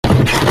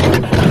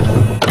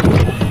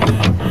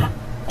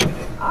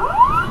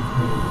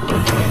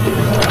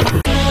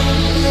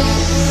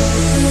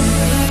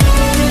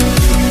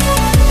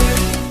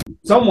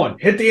Someone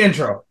hit the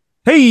intro.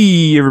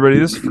 Hey, everybody,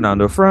 this is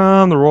Fernando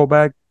from the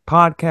Rollback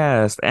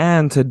Podcast,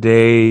 and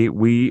today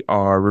we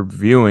are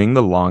reviewing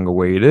the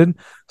long-awaited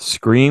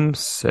Scream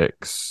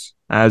 6.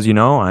 As you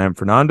know, I am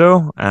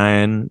Fernando,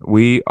 and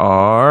we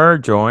are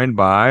joined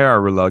by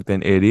our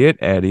reluctant idiot,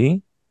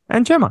 Eddie,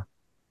 and Chema.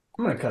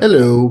 I'm gonna cut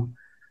Hello.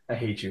 I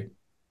hate you.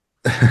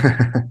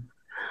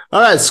 All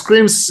right,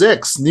 Scream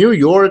 6, New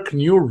York,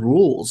 new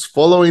rules.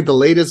 Following the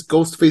latest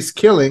Ghostface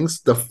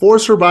killings, the 4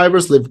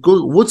 survivors leave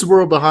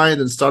Woodsboro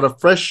behind and start a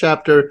fresh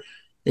chapter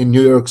in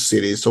New York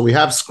City. So we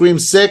have Scream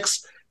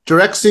 6,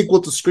 direct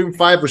sequel to Scream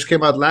 5, which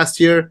came out last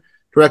year,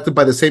 directed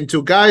by the same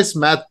 2 guys,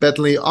 Matt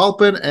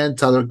Betley-Alpin and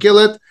Tyler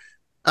Gillett.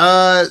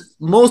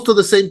 Most of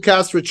the same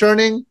cast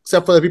returning,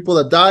 except for the people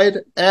that died,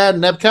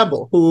 and Neve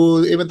Campbell,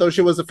 who, even though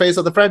she was the face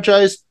of the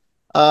franchise,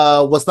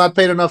 was not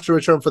paid enough to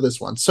return for this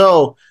one.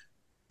 So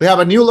we have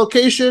a new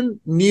location,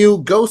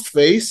 new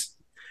Ghostface,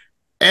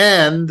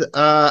 and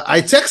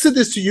I texted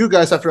this to you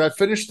guys after I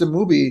finished the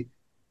movie.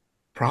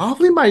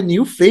 Probably my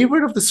new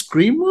favorite of the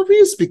Scream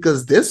movies,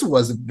 because this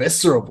was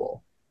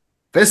visceral.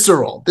 This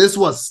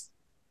was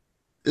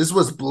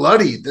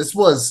bloody. This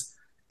was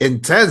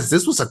intense.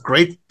 This was a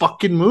great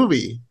fucking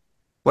movie.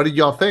 What did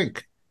y'all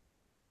think?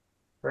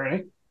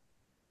 Ferny?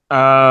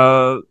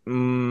 I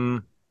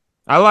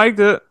liked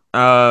it.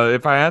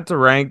 If I had to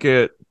rank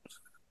it,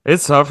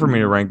 it's tough for me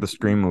to rank the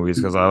Scream movies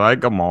because I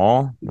like them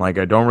all. Like,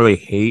 I don't really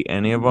hate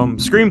any of them.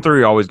 Scream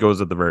 3 always goes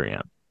at the very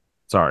end.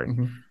 Sorry.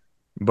 Mm-hmm.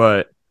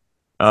 But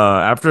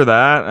after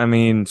that, I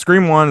mean,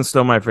 Scream 1 is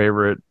still my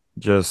favorite.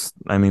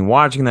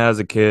 Watching that as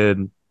a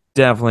kid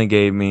definitely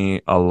gave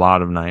me a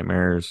lot of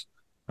nightmares,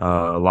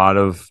 a lot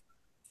of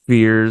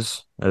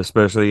fears,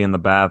 especially in the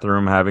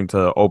bathroom, having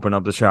to open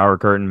up the shower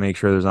curtain, make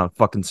sure there's not a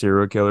fucking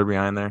serial killer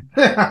behind there.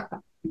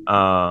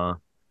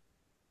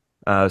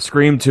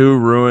 Scream 2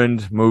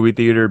 ruined movie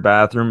theater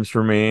bathrooms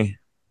for me.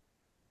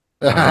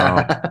 If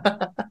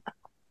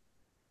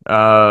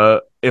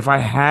I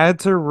had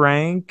to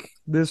rank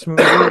this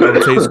movie, I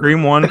would say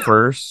Scream 1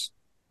 first.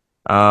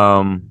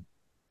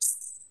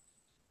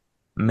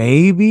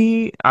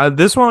 Maybe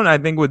this one I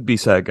think would be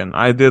second.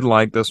 I did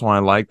like this one. I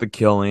like the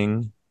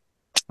killing.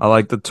 I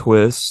like the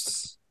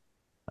twists.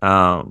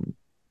 But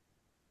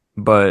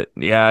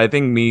yeah, I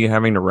think me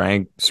having to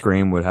rank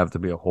Scream would have to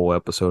be a whole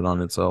episode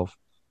on itself.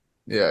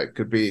 Yeah, it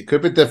could be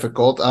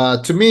difficult.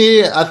 To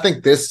me, I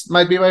think this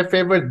might be my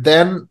favorite.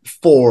 Then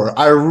 4.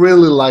 I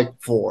really like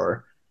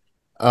 4.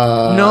 I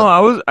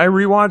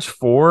rewatched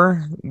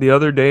 4 the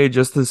other day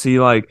just to see,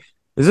 like,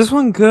 is this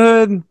one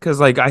good? Because,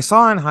 like, I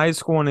saw it in high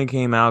school when it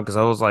came out because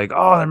I was like,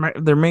 oh,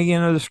 they're making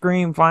another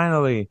Scream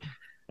finally.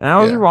 And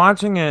I was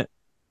rewatching it.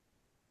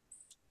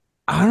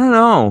 I don't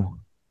know.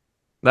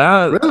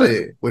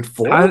 Really? With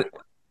 4?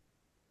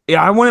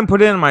 I wouldn't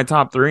put it in my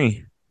top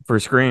 3 for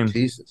Scream.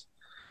 Jesus.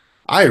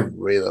 I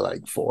really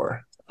like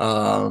 4.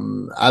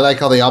 I like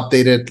how they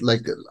updated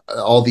like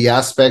all the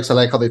aspects. I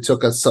like how they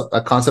took a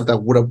concept that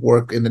would have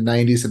worked in the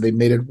 90s and they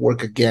made it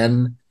work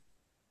again.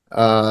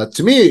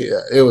 To me,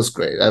 it was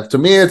great. To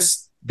me,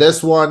 it's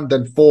this one,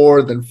 then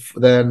 4, then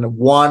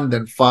 1,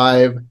 then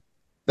 5,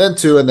 then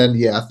 2, and then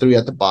 3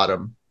 at the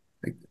bottom.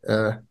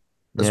 As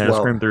well.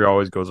 Scream 3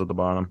 always goes at the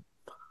bottom.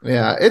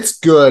 Yeah, it's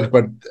good,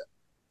 but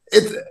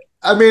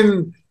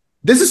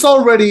this is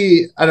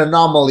already an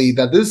anomaly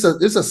that this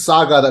is a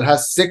saga that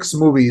has 6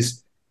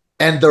 movies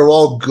and they're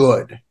all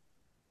good.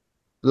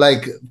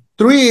 Like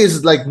 3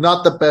 is like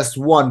not the best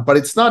one, but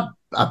it's not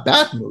a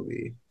bad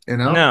movie, you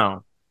know?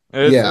 No,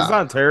 it's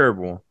not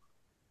terrible.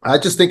 I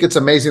just think it's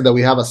amazing that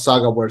we have a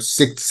saga where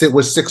 6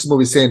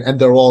 movies in and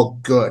they're all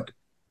good.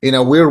 In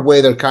a weird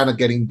way, they're kind of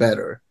getting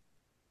better.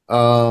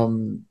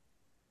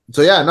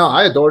 So yeah, no,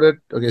 I adored it.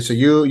 Okay, so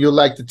you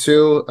liked it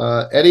too,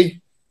 Eddie?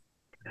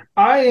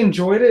 I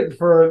enjoyed it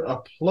for a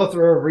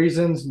plethora of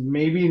reasons.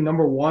 Maybe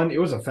number 1, it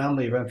was a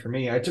family event for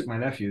me. I took my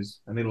nephews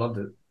and they loved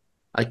it.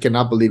 I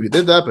cannot believe you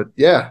did that, but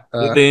yeah.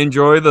 Did they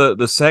enjoy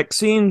the sex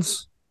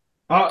scenes?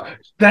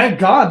 Thank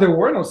God there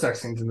were no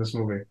sex scenes in this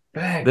movie.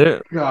 Thank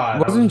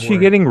God. Wasn't she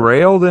getting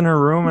railed in her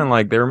room and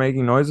like they were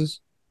making noises?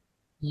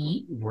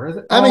 Where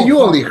the? I mean, you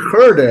only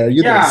heard it.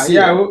 You didn't see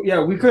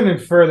it. We couldn't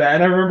infer that.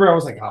 And I remember I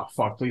was like, "Oh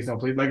fuck, please don't,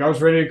 please!" Like I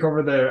was ready to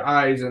cover their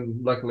eyes,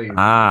 and luckily,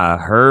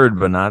 heard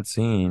but not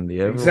seen.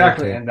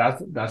 Exactly, and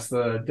that's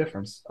the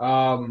difference.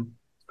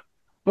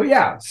 But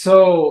yeah,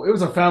 so it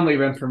was a family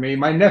event for me.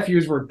 My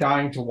nephews were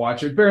dying to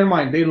watch it. Bear in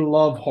mind, they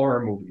love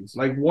horror movies.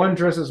 Like one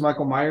dressed as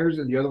Michael Myers,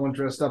 and the other one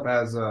dressed up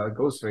as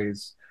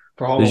Ghostface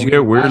for Halloween. Did you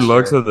get weird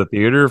looks at the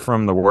theater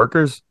from the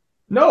workers?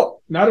 No,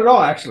 not at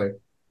all, actually.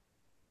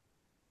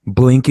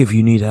 Blink if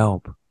you need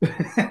help.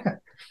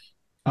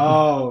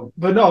 Oh,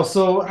 but no.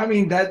 So I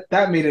mean that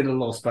made it a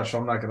little special.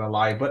 I'm not gonna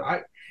lie, but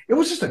it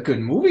was just a good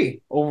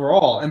movie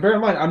overall. And bear in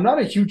mind, I'm not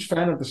a huge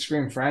fan of the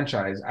Scream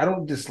franchise. I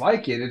don't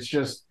dislike it. It's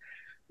just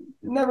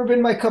never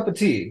been my cup of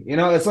tea. You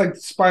know, it's like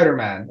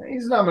Spider-Man.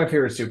 He's not my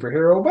favorite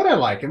superhero, but I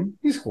like him.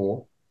 He's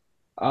cool.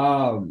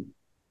 Um,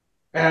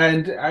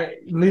 and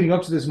leading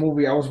up to this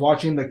movie, I was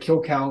watching the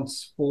kill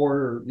counts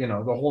for, the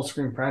whole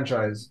Scream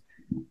franchise,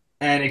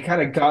 and it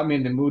kind of got me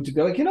in the mood to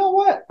be like, you know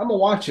what, I'm gonna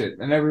watch it.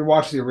 And I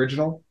rewatched the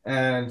original,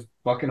 and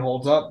fucking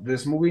holds up.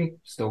 This movie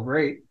still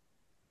great.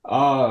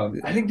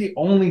 I think the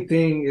only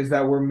thing is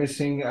that we're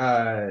missing.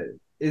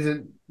 Is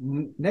it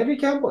Neve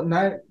Campbell?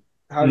 Not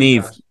how do you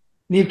Neve. pronounce it?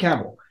 Neve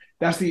Campbell.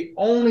 That's the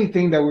only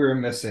thing that we were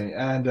missing,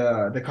 and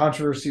the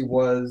controversy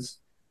was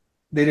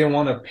they didn't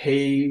want to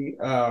pay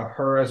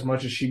her as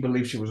much as she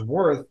believed she was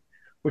worth.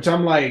 Which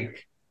I'm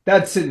like,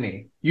 that's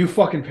Sydney. You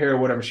fucking pay her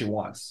whatever she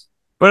wants.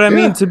 But I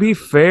mean, Yeah, to be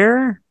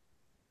fair,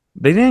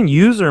 they didn't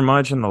use her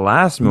much in the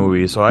last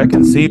movie, so I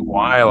can see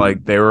why.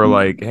 Like they were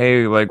like,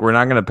 "Hey, like we're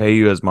not gonna pay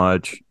you as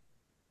much."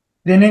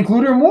 Then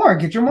include her more.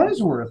 Get your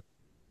money's worth.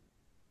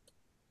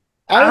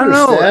 I I don't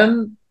know.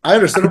 understand. I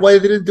understand why they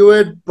didn't do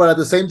it, but at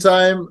the same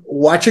time,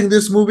 watching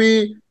this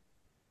movie,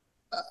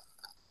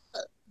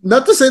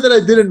 not to say that I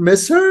didn't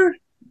miss her,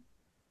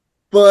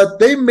 but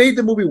they made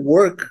the movie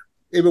work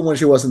even when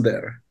she wasn't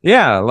there.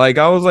 Yeah, like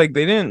I was like,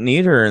 they didn't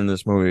need her in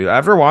this movie.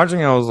 After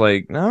watching, I was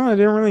like, no, I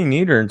didn't really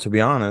need her, to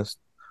be honest.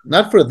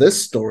 Not for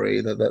this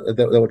story that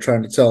we're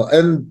trying to tell.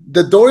 And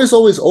the door is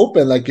always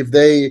open. Like if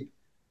they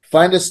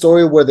find a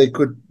story where they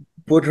could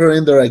put her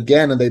in there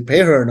again and they pay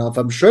her enough,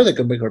 I'm sure they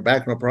can bring her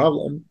back, no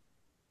problem.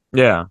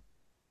 Yeah.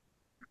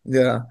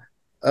 Yeah.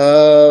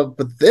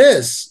 But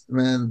this,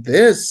 man,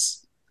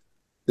 this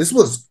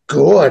was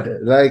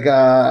good. Like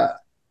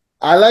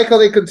I like how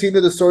they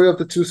continue the story of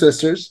the two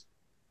sisters,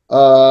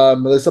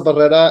 Melissa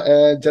Barrera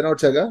and Jenna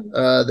Ortega.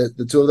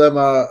 The two of them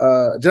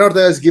are Jenna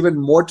Ortega is given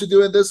more to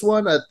do in this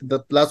one.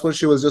 The last one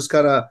she was just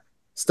kind of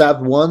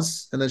stabbed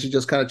once and then she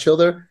just kind of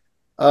chilled her.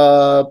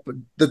 But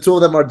the two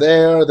of them are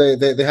there.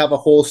 They have a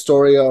whole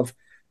story of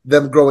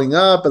them growing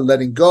up and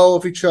letting go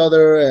of each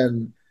other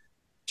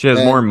She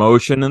has more and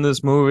emotion in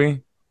this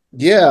movie.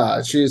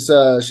 yeah, She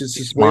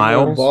she's way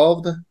more smiles.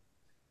 involved.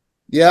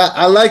 Yeah,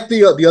 I like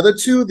the other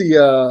two,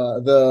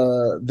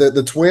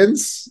 the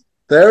twins.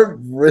 They're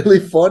really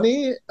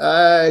funny.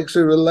 I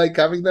actually really like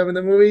having them in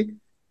the movie.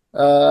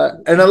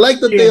 And I like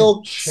that they In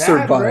all Chad,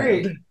 survived.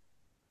 right?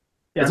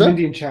 Yeah, What's that?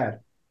 Mindy and Chad.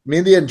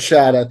 Mindy and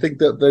Chad. I think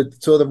that the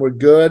two of them were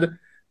good.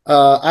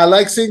 I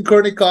like seeing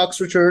Courtney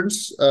Cox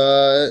returns.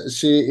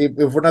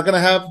 If we're not gonna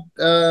have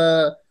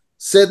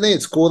Sydney,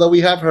 it's cool that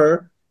we have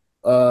her.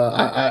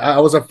 I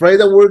was afraid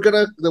that we're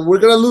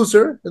gonna lose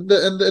her in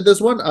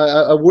this one.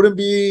 I wouldn't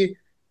be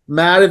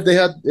mad if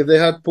they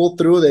had pulled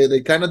through.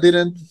 They kind of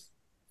didn't.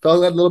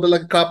 Felt a little bit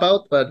like a cop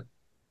out, but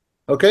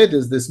okay.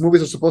 These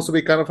movies are supposed to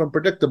be kind of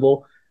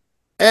unpredictable.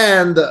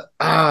 And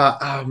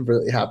I'm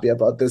really happy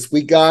about this.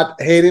 We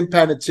got Hayden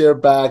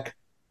Panettiere back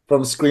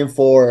from Scream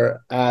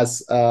 4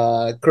 as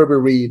Kirby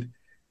Reed.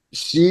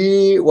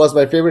 She was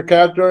my favorite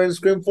character in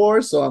Scream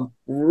 4, so I'm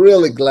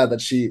really glad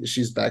that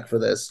she's back for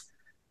this.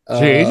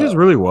 She ages Uh,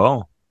 really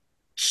well.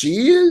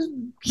 she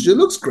she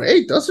looks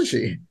great, doesn't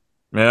she?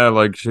 Yeah,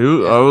 like I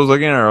Yeah, was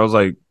looking at her, I was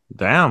like,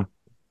 damn,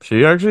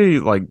 she actually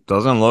like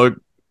doesn't look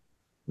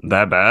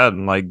that bad.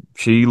 Like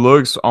she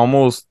looks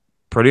almost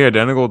pretty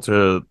identical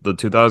to the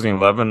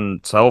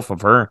 2011 self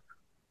of her.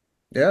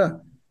 yeah.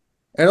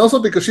 And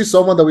also because she's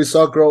someone that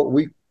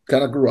we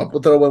kind of grew up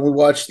with her when we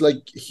watched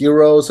like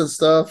Heroes and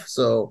stuff.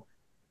 So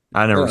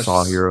I you never know,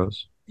 saw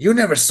Heroes. you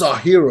never saw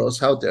Heroes.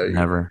 How dare you?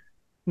 Never.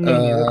 Me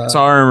neither. I Uh,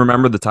 saw her in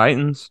Remember the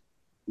Titans,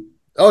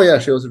 oh yeah,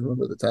 she was in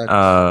Remember the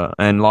Titans.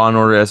 and Law and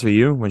Order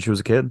SVU when she was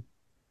a kid.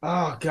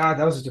 Oh God,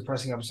 that was a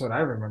depressing episode. I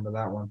remember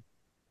that one.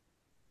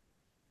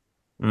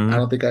 I Hmm.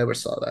 don't think I ever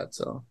saw that.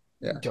 So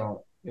I yeah.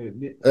 don't.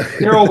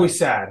 They're always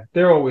sad.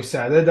 They're always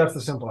sad. That's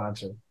the simple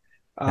answer.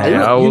 Hey,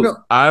 you you know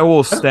I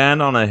will I don't,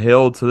 stand on a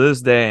hill to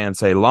this day and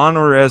say Law and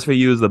Order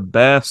SVU is the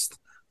best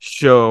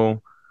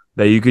show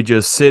that you could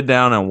just sit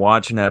down and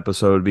watch an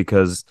episode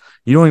because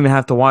you don't even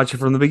have to watch it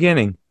from the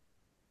beginning.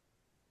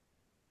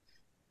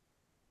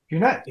 You're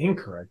not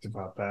incorrect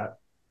about that.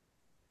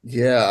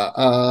 yeah.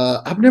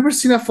 I've never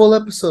seen a full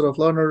episode of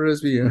Law and Order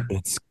SVU.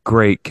 It's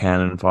great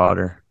cannon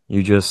fodder.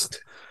 You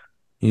just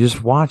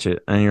watch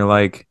it and you're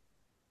like,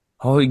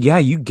 oh yeah,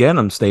 you get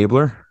them,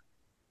 Stabler.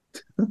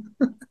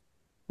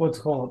 What's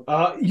called?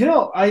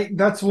 I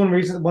that's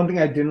one thing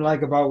I didn't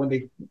like about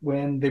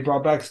when they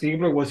brought back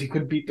Stabler was he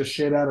could beat the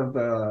shit out of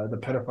the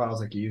pedophiles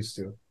like he used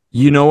to.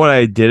 You know what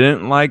I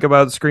didn't like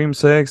about Scream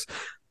 6?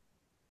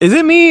 Is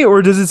it me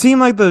or does it seem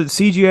like the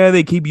CGI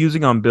they keep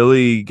using on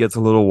Billy gets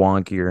a little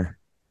wonkier?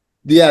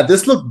 Yeah,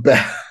 this looked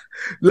bad.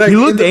 He Like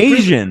looked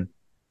Asian.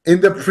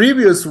 in the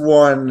previous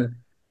one,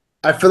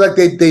 I feel like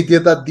they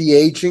did that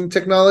de-aging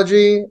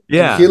technology,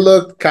 and he Yeah.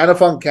 looked kind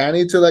of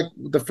uncanny to like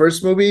the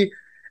first movie.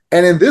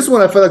 And in this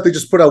one, I feel like they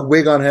just put a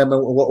wig on him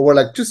and we're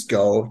like, just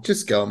go,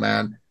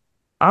 man.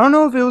 I don't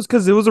know if it was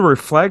because it was a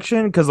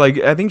reflection, because like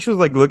I think she was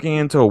like looking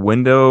into a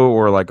window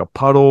or like a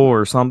puddle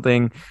or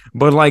something,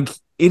 but like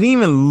it didn't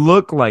even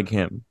look like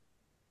him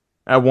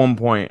at one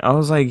point. I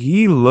was like,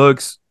 he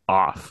looks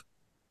off.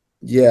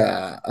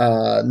 Yeah,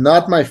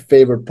 not my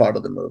favorite part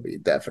of the movie,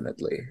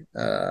 definitely.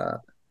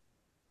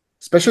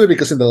 Especially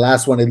because in the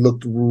last one it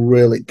looked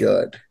really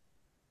good.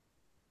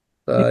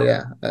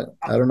 Yeah,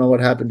 I don't know what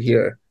happened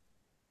here.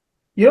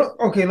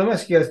 Okay, let me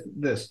ask you guys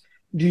this.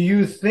 Do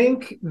you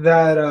think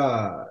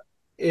that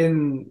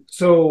in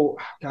so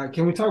God,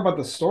 can we talk about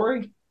the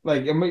story?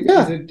 Like,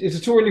 Yeah, is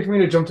it too early for me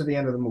to jump to the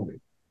end of the movie?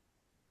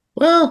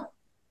 well,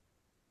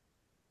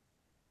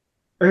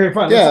 Okay,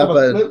 fine. yeah,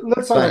 but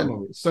Let's talk about the fine.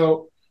 movie.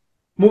 So,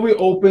 movie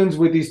opens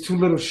with these two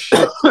little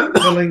shits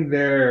killing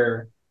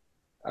their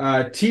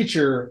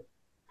teacher,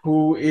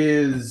 who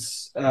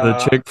is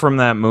The chick from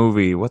that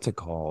movie, what's it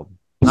called?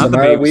 Not the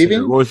Samara babysitter.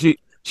 Weaving, Well,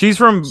 she's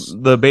from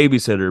the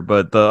babysitter,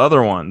 but the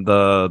other one,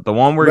 the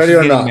one where Ready she's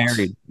or getting Not.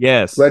 married.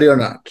 Yes. Ready or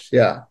Not.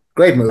 Yeah,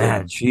 great movie.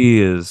 Man, she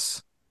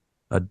is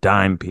a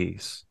dime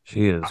piece.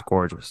 She is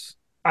gorgeous.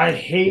 I Yeah.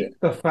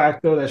 hate the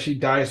fact though that she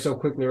dies so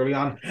quickly early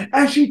on,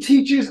 and she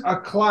teaches a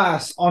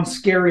class on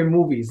scary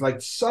movies.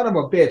 Like, son of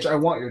a bitch, I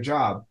want your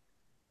job.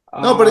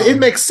 No, but it Um,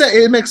 makes sense.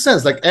 It makes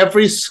sense. Like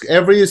every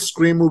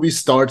Scream movie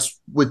starts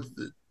with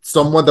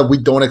someone that we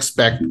don't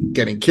expect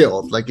getting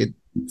killed. Like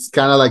it's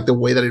kind of like the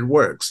way that it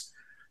works.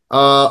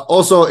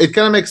 Also, it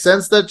kind of makes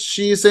sense that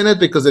she's in it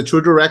because the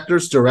two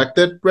directors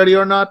directed Ready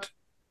or Not.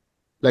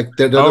 Like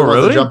they're Oh, the ones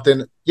that really? jumped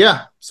in.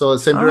 Yeah, so the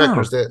same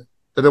directors. Oh,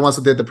 They're the ones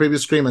who did the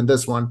previous Scream and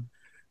this one.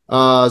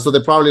 So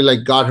they probably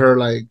like got her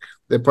like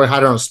they probably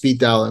had her on speed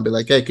dial and be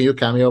like, hey, can you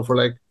cameo for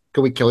like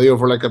can we kill you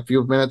for like a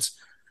few minutes?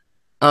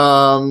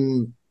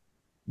 Um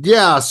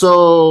yeah,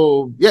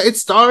 so yeah, it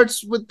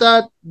starts with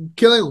that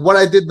killing. What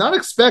I did not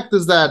expect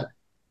is that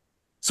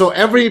so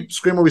every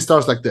Scream movie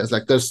starts like this.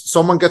 Like there's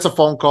someone gets a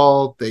phone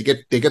call, they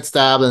get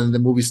stabbed, and the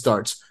movie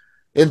starts.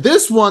 In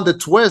this one, the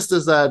twist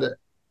is that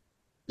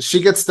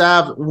she gets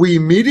stabbed. We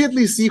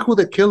immediately see who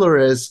the killer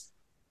is.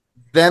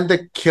 Then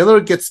the killer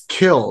gets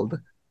killed,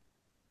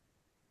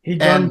 he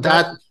done and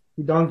got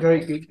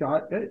that he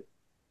got it.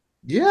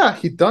 yeah,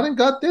 he done and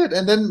got it.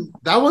 And then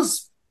that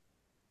was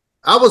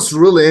I was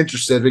really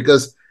interested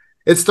because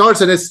it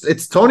starts and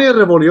it's Tony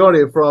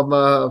Revolori from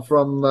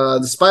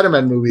the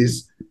Spider-Man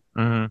movies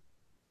hmm.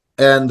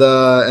 and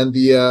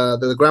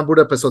the Grand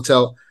Budapest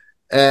Hotel,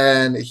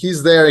 and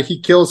he's there. He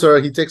kills her.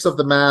 He takes off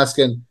the mask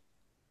and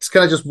he's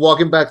kind of just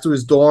walking back to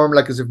his dorm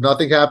like as if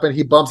nothing happened.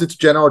 He bumps into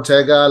Jenna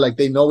Ortega like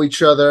they know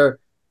each other,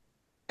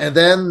 and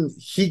then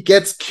he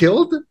gets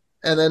killed.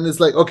 And then it's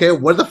like, okay,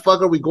 where the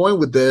fuck are we going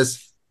with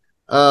this?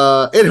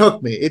 It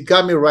hooked me. It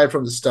got me right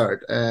from the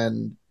start,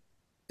 and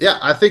yeah,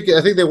 I think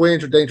the way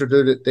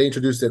they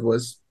introduced it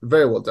was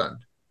very well done.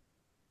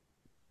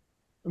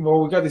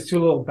 Well, we got these two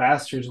little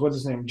bastards. What's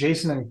his name?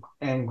 Jason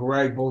and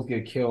Greg both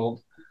get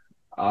killed.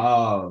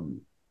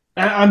 Um,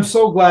 and I'm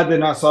so glad they're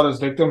not saw as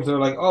victims. They're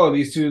like, oh,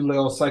 these two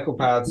little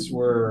psychopaths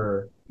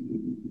were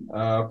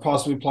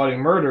possibly plotting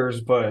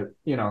murders, but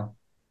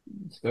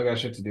still got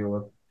shit to deal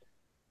with.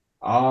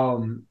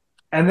 Um,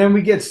 and then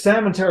we get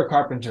Sam and Tara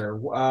Carpenter.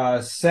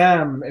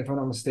 Sam, if I'm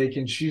not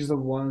mistaken, she's the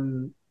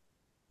one.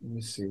 Let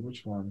me see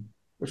which one.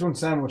 Which one's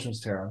Sam? Which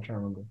one's Tara? I'm trying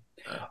to remember.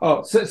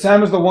 Oh,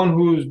 Sam is the one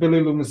who's Billy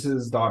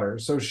Loomis's daughter.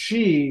 So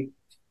she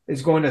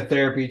is going to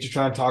therapy to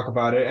try and talk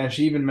about it, and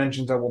she even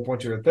mentions at one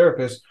point to her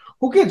therapist,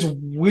 who gets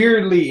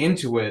weirdly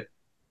into it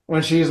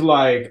when she's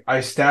like,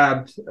 "I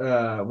stabbed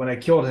when I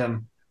killed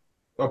him.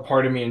 A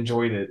part of me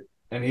enjoyed it,"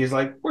 and he's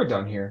like, "We're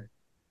done here."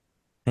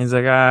 He's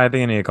like, "Ah, I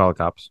think I need to call the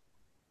cops."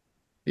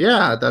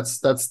 Yeah,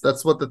 that's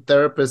what the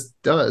therapist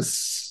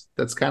does.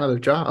 That's kind of their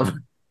job.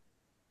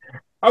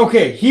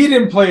 Okay, he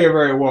didn't play it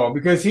very well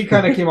because he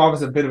kind of came off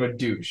as a bit of a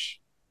douche.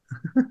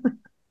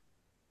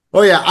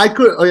 Oh yeah, I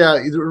could. Oh yeah,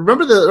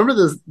 remember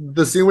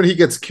the scene when he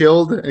gets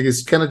killed and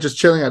he's kind of just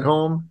chilling at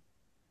home.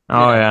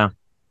 Oh Yeah. yeah.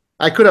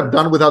 I could have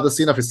done without the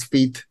scene of his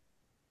feet.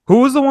 Who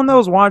was the one that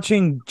was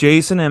watching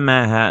Jason in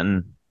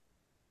Manhattan?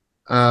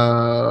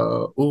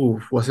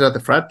 Was it at the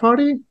frat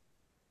party?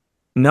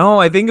 No,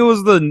 I think it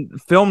was the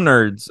film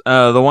nerds,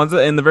 the ones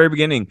that in the very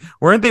beginning.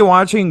 Weren't they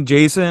watching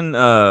Friday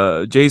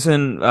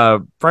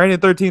the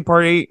 13th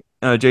Part 8,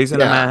 Jason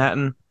in Yeah,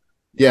 Manhattan?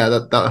 yeah,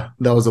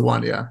 that was the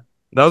one. Yeah.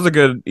 That was a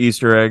good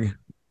Easter egg.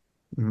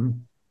 Mhm.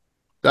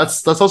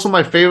 That's also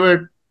my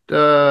favorite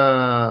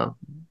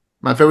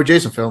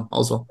Jason film.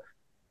 Also,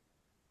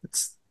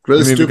 it's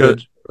really You mean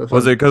because stupid but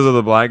was it fun. because of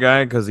the black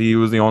guy? Because he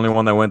was the only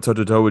one that went toe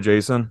to toe with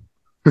Jason,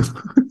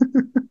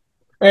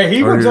 Hey,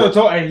 he or went he, toe to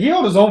toe, and he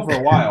held his own for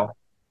a while.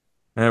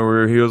 and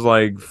where he was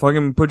like,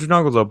 "Fucking put your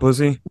knuckles up,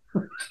 pussy."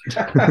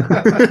 Knuckle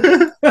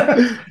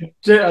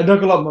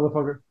up,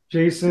 motherfucker.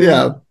 Jason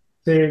Yeah,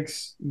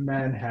 takes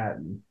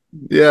Manhattan.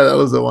 yeah, that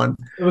was the one.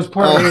 It was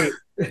part Uh,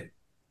 8.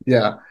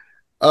 yeah,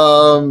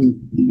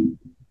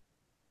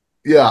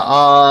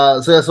 yeah.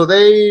 So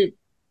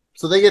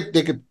they get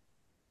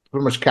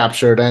pretty much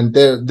captured, and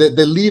they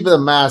leave the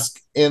mask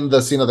in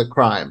the scene of the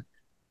crime,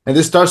 and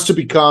this starts to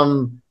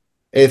become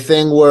a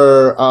thing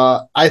where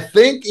I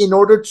think in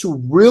order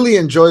to really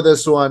enjoy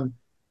this one,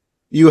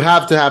 you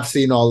have to have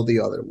seen all of the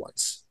other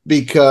ones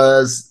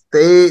because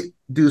they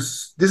do.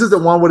 This is the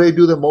one where they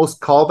do the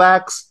most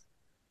callbacks,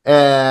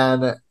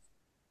 and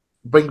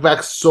bring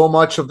back so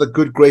much of the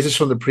good graces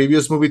from the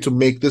previous movie to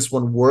make this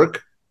one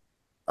work.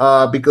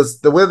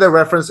 Because the way they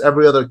reference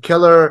every other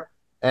killer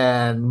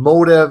and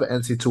motive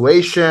and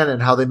situation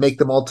and how they make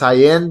them all tie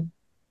in,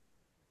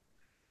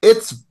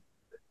 it's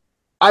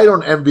I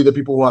don't envy the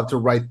people who have to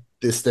write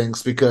these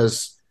things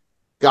because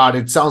God,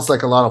 it sounds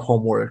like a lot of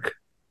homework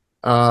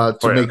Oh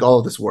to yeah. make all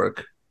of this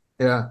work.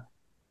 Yeah.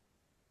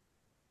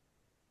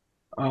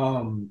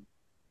 Um,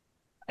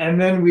 and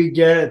then we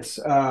get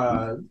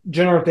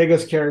Jenna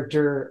Ortega's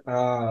character.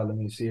 Let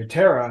me see,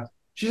 Tara.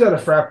 She's at a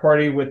frat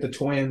party with the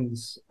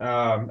twins,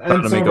 About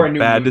and to some make of a our new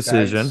bad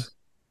decision. douchebags.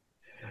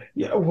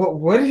 Yeah,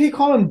 what did he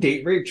call him?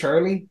 Date rape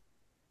Charlie?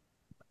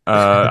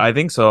 I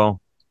think so.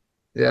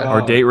 Yeah.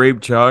 Or date Um,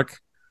 rape Chuck.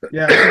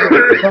 yeah,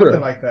 something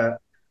like that.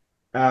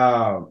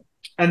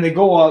 And they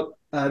go up.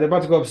 They're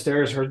about to go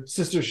upstairs. Her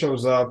sister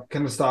shows up,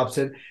 kind of stops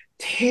it,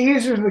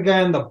 tasers the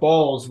guy in the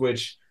balls,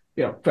 which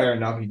fair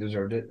enough, he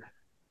deserved it.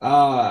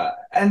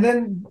 And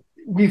then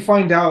we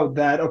find out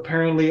that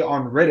apparently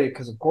on Reddit,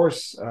 because of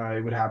course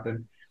it would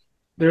happen.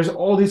 There's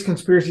all these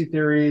conspiracy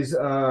theories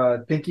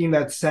thinking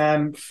that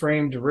Sam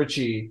framed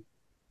Richie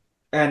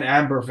and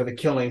Amber for the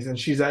killings, and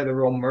she's the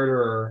real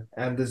murderer.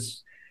 And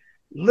this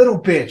little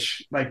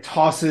bitch like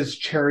tosses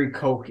cherry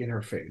coke in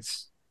her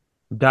face.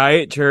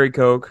 Diet cherry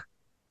coke.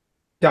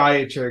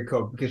 Diet cherry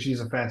coke because she's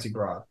a fancy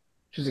broad.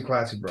 She's a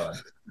classy broad.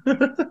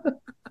 Don't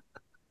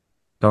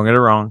get it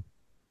wrong.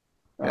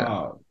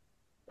 Yeah.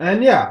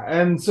 And yeah,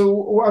 and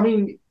so I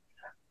mean,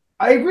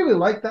 I really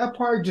like that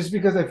part just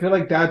because I feel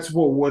like that's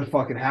what would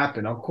fucking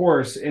happen. Of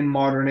course, in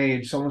modern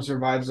age, someone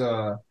survives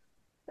a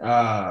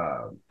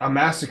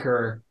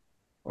massacre.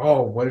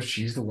 Oh, what if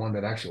she's the one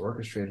that actually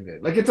orchestrated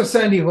it? Like it's a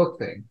Sandy Hook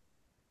thing.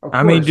 Of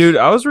I mean, dude,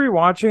 course, I was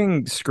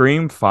rewatching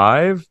Scream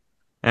 5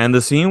 and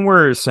the scene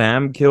where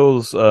Sam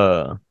kills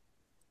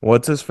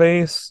what's his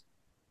face?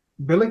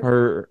 Billy.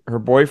 Her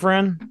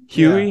boyfriend, Yeah,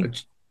 Huey?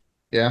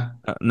 Yeah.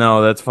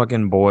 No, that's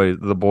fucking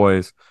the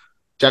boys.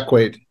 Jack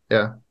Quaid.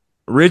 Yeah.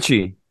 Richie.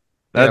 Yeah,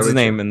 That's his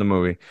Richie. name in the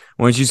movie.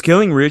 When she's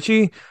killing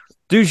Richie,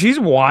 dude, she's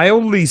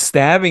wildly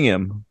stabbing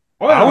him.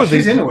 oh I no, would she's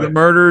think she's into the it.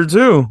 murderer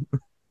too.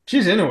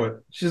 She's into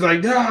it. She's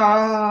like,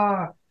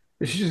 ah.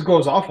 She just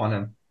goes off on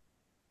him.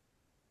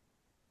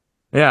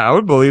 Yeah, I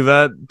would believe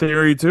that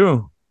theory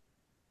too.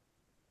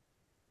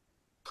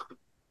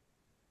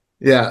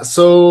 Yeah.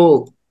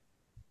 So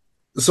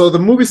the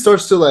movie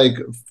starts to like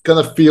kind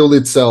of feel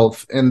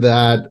itself in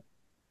that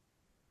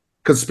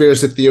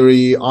conspiracy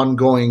theory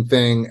ongoing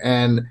thing,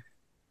 and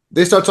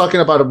they start talking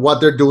about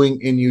what they're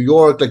doing in New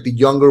York. Like the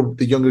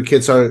younger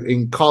kids are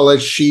in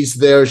college. She's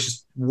there.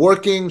 She's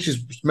working.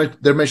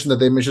 They mentioned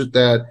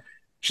that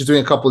she's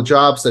doing a couple of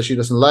jobs that she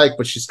doesn't like,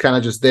 but she's kind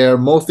of just there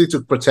mostly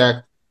to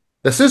protect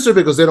the sister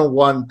because they don't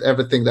want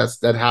everything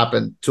that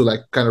happened to like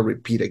kind of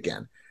repeat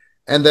again.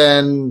 And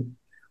then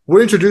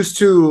we're introduced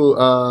to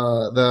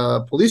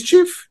the police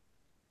chief.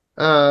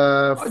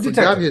 Forgot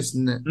Detective. his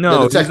name. The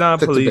No, he's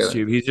not a detective police Bailey.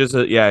 chief. He's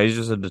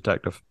just a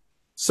detective.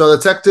 So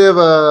Detective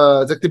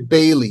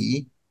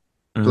Bailey,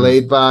 Mhm.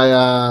 played by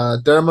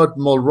Dermot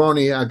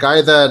Mulroney, a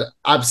guy that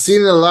I've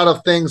seen in a lot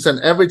of things, and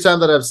every time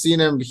that I've seen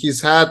him,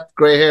 he's had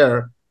gray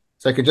hair.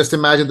 So I can just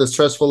imagine the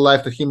stressful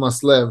life that he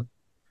must live.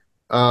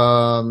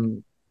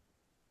 Um,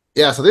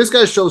 yeah, so this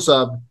guy shows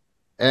up,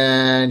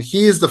 and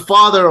he's the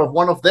father of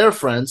one of their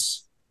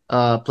friends,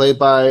 played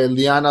by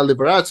Liana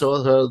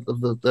Liberato,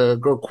 the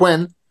girl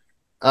Quinn.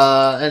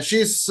 And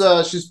she's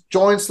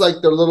joins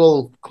like their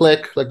little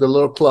clique, like the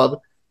little club,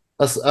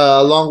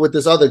 along with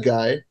this other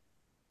guy,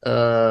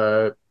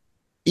 uh,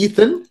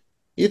 Ethan,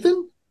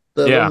 Ethan,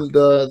 the Yeah.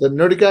 little the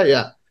nerdy guy.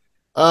 Yeah,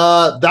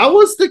 that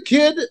was the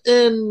kid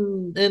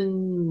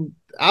in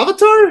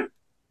Avatar,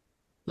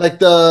 like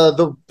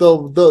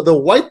the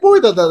white boy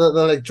that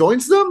like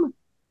joins them.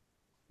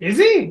 Is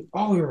he?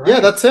 Oh, you're Yeah,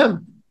 right. that's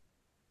him.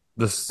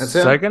 The That's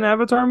him. second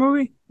Avatar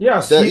movie?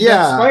 Yes, that's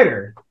Yeah,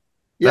 Spider.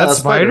 yeah, That's that's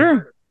Spider.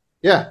 Spider?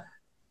 Yeah.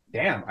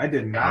 Damn, I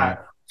did Wow.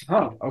 not.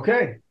 Huh.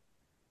 Okay.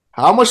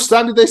 How much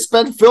time did they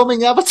spend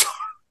filming Avatar?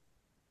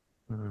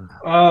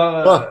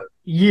 Well,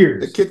 the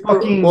Years. kid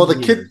grew.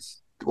 Fucking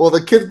years. Well,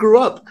 the kid grew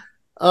up.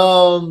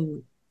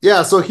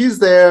 Yeah, so he's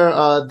there.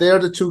 They're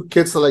the two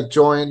kids that like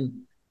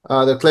join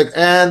the clique,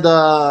 and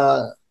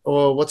oh,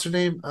 what's her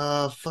name?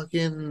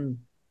 Fucking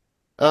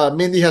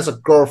Mindy has a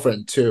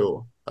girlfriend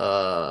too.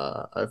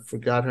 I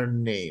forgot her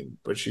name,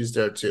 but she's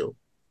there too.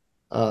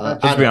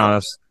 That's Let's be Annika.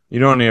 honest. You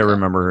don't need to Yeah.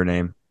 remember her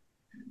name.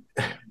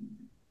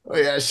 Oh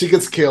yeah, she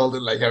gets killed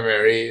in like a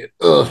very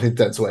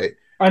intense way.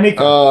 Anika.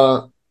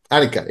 Uh,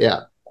 Annika,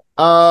 yeah.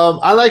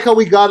 I like how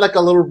we got like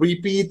a little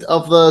repeat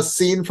of the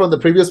scene from the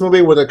previous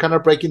movie where they're kind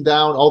of breaking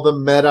down all the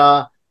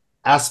meta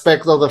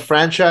aspects of the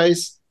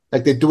franchise.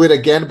 Like they do it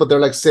again, but they're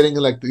like sitting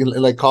in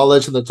like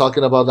college and they're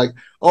talking about like,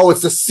 oh,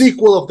 it's the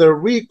sequel of their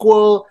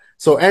requel,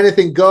 so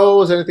anything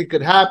goes, anything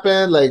could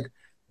happen. Like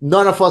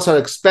none of us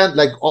are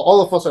like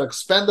all of us are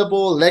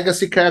expendable.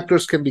 Legacy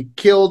characters can be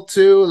killed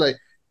too. Like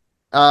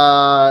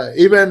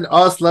even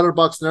us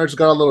letterbox nerds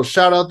got a little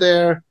shout out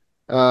there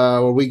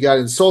where we got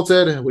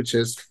insulted, which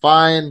is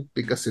fine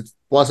because it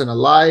wasn't a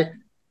lie.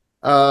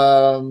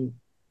 Um,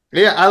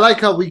 yeah, I like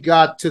how we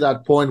got to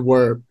that point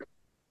where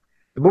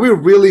the movie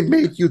really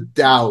made you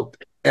doubt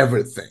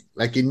everything.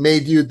 Like it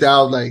made you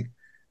doubt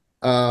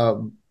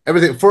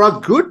everything. For a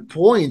good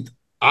point,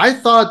 I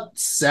thought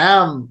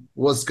Sam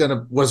was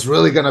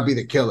really gonna be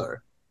the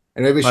killer,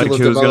 and maybe she Like was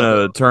she was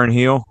developing. gonna turn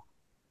heel.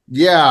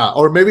 Yeah,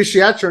 or maybe she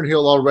had turned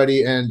heel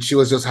already, and she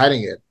was just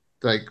hiding it,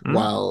 like Hmm?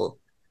 while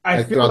I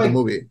like feel throughout the like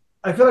movie.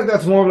 I feel like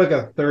that's more of like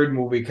a third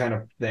movie kind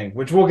of thing,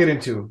 which we'll get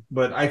into.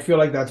 But I feel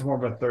like that's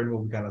more of a third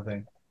movie kind of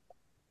thing.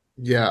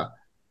 Yeah.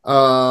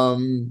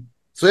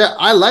 So yeah,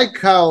 I like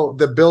how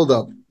the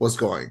buildup was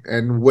going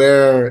and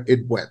where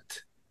it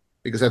went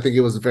because I think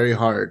it was very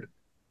hard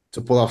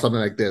to pull off something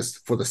like this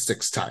for the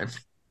sixth time.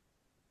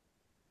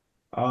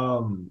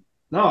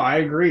 No, I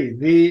agree.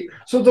 The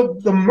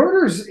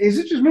murders, is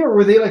it just me or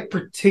were they like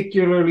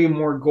particularly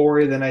more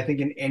gory than I think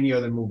in any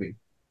other movie?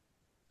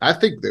 I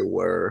think they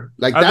were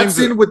like I that think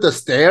that scene with the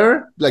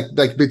stair, like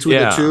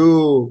yeah.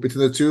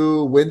 between the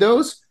two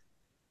windows.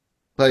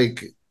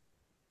 Like,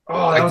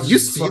 Oh, that like was did you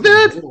just see fucking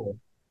that? brutal.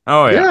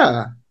 Oh yeah.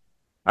 Yeah.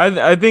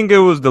 I think it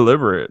was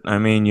deliberate. I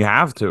mean, you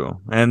have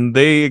to, and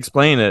they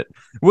explain it.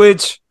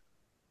 Which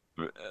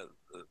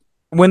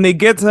when they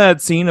get to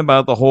that scene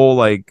about the whole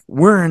like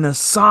we're in a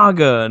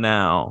saga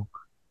now,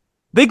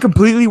 they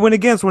completely went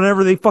against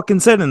whatever they fucking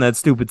said in that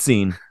stupid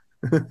scene.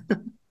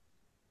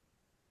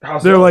 How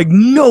They're like so?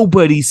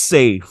 nobody's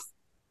safe.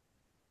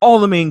 All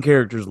the main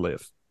characters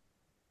live.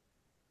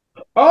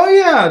 Oh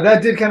yeah,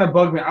 that did kind of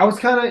bug me. I was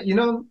kind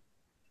of,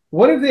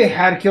 what if they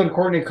had killed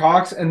Courtney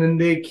Cox and then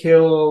they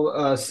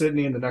kill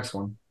Sydney in the next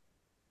one?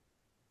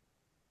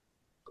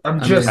 I'm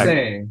I just Heck,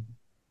 mean,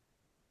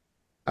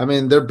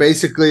 saying. they're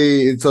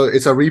basically it's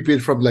a repeat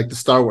from like the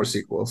Star Wars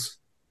sequels.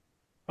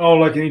 Oh,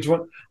 like in each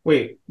one.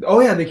 Wait. Oh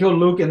yeah, they killed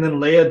Luke and then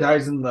Leia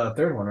dies in the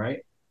third one, right?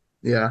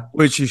 Yeah.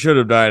 which she should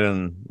have died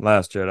in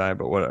Last Jedi,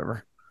 but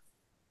whatever.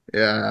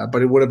 Yeah,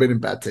 but it would have been in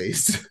bad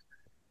taste.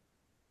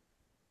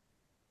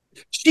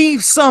 She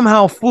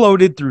somehow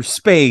floated through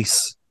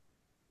space.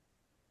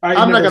 I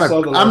I'm not never gonna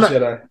saw The I'm Last not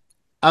Jedi.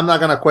 I'm not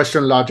gonna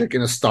question logic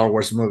in a Star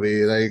Wars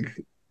movie. Like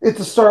It's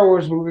a Star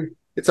Wars movie.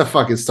 it's a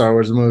fucking Star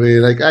Wars movie.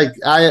 Like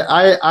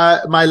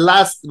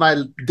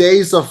my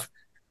days of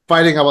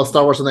fighting about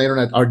Star Wars on the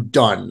internet are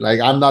done. Like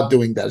I'm not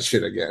doing that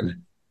shit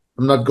again.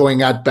 I'm not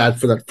going at bat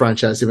for that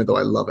franchise, even though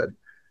I love it.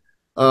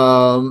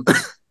 Um,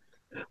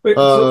 Wait,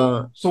 so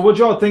uh, so what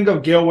y'all think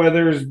of Gail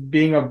Weathers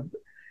being a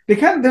they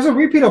kind of there's a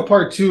repeat of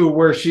part two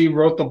where she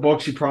wrote the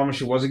book she promised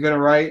she wasn't gonna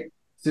write.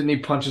 Sydney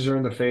punches her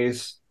in the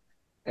face.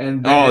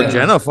 And Oh, then yeah.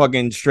 Jenna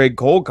fucking straight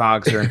cold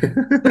cocks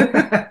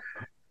her.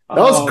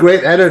 That was um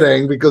great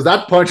editing because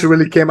that punch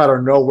really came out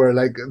of nowhere.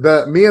 Like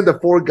the me and the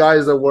four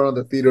guys that were on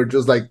the theater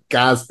just like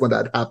gasped when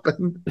that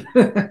happened.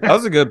 That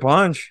was a good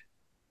punch.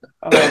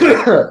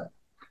 um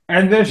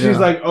and then she's Yeah.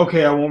 like,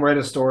 okay, I won't write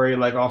a story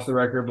like off the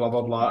record, blah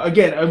blah blah.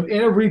 Again,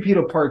 in a repeat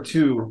of part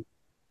two,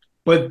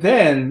 but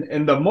then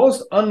in the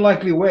most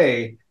unlikely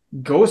way,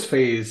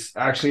 Ghostface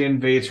actually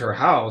invades her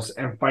house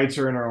and fights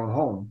her in her own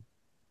home.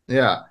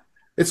 Yeah.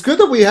 It's good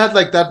that we had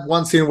like that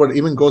one scene where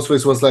even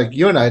Ghostface was like,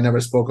 "You and I never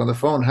spoke on the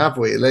phone, have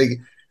we?" Like,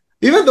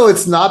 even though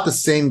it's not the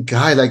same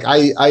guy, like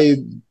I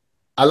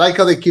like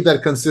how they keep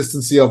that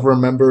consistency of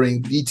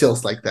remembering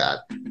details like that,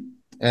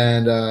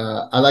 and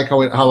I like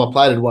how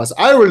applied it was.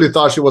 I really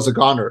thought she was a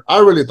goner. I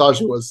really thought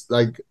she was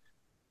like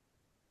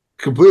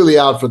completely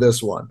out for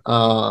this one.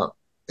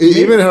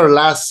 Even Me, her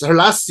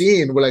last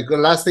scene, where like the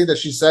last thing that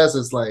she says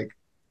is like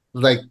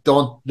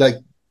don't like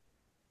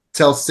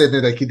tell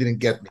Sydney that he didn't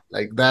get me.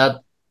 Like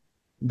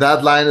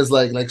that line is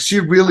like she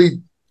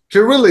really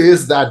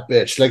is that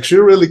bitch. Like she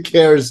really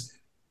cares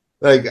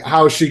like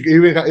how she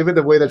even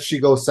the way that she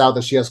goes out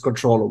that she has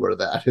control over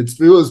that. It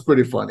was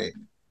pretty funny.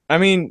 I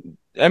mean,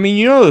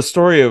 you know the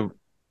story of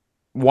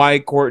why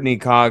Courtney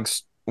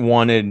Cox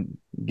wanted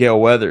Gail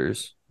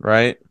Weathers,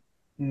 right?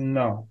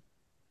 no.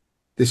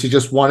 Did she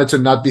just wanted to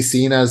not be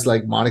seen as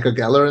like Monica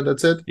Geller and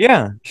that's it?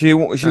 Yeah, she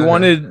Okay.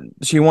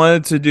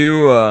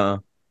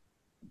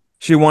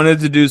 wanted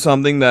to do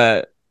something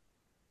that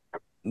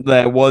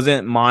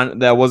wasn't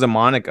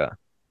Monica.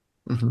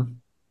 Mm-hmm.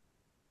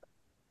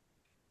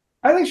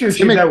 I think she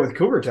achieved Same. that with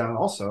Cougar Town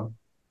also.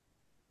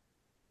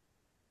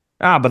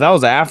 Ah, but that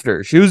was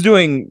after. She was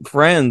doing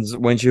Friends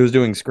when she was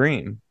doing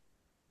Scream.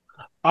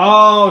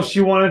 Oh,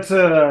 she wanted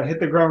to hit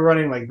the ground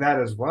running like that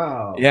as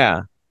well.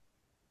 Yeah.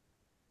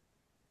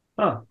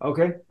 Huh.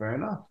 Okay, fair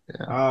enough.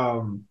 Yeah.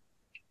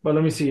 But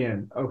let me see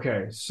in.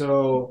 Okay,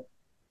 so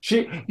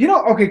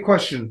okay,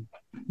 question.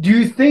 Do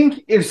you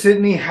think if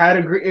Sydney had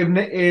agreed,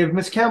 if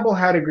Miss Campbell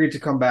had agreed to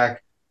come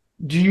back,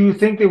 do you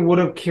think they would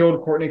have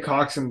killed Courtney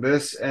Cox in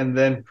this and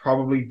then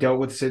probably dealt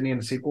with Sydney in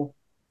the sequel?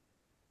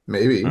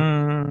 Maybe.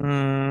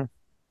 Mm, Because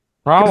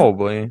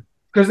probably.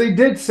 they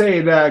did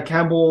say that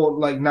Campbell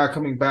like not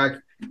coming back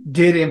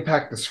did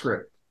impact the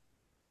script.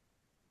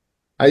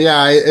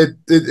 Yeah,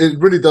 it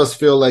really does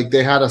feel like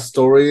they had a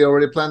story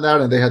already planned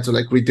out and they had to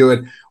like redo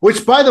it.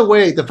 Which, by the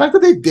way, the fact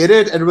that they did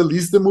it and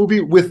released the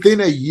movie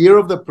within a year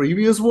of the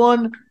previous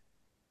one,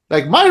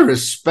 like my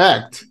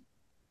respect.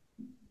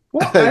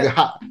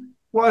 Well,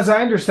 well, as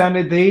I understand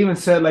it, they even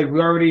said like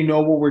we already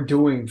know what we're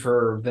doing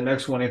for the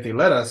next one if they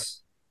let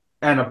us.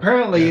 And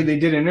apparently, Yeah. they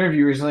did an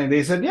interview recently.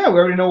 They said, "Yeah, we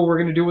already know what we're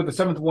going to do with the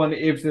seventh one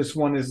if this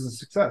one is a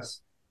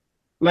success."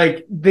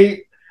 Like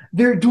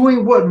they're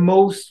doing what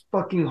most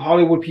fucking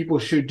Hollywood people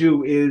should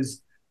do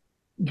is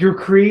you're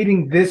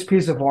creating this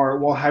piece of art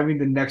while having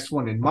the next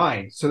one in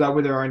mind, so that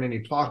way there aren't any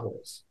plot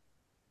holes.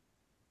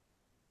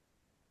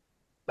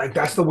 Like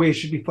that's the way it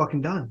should be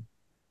fucking done.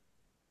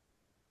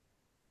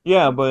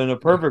 Yeah, but in a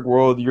perfect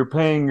world, you're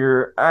paying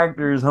your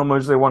actors how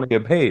much they want to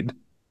get paid.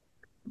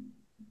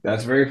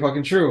 That's very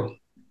fucking true.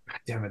 God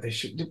damn it, they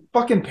should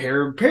fucking pay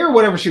her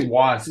whatever she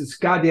wants. It's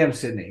goddamn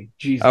Sydney.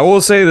 Jesus. I will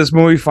say this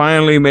movie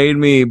finally made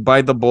me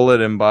bite the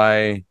bullet and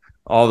buy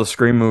all the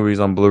Scream movies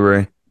on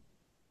Blu-ray.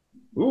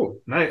 Ooh,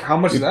 nice. How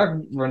much does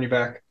that run you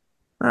back?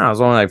 It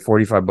was only like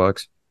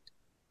 $45.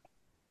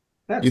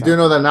 You do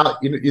know that now.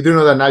 You do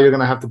know that now you're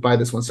gonna have to buy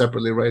this one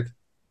separately, right?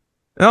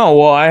 No,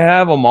 well, I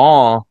have them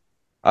all.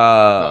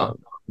 Oh.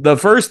 The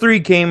first 3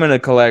 came in a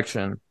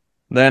collection.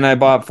 Then I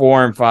bought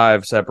 4 and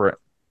 5 separate.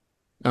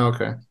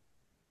 Okay.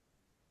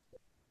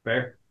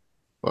 Fair.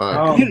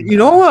 You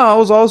know what? I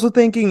was also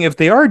thinking if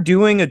they are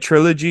doing a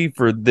trilogy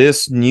for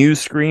this new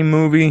Scream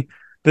movie,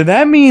 then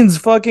that means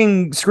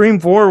fucking Scream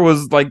 4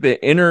 was like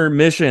the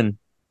intermission.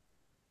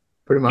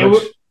 Pretty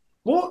much.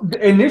 Well,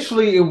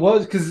 initially it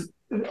was because,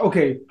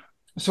 okay,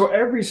 so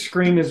every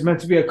Scream is meant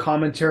to be a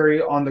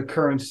commentary on the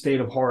current state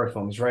of horror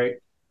films, right?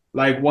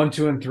 Like 1,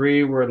 2, and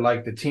 3 were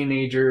like the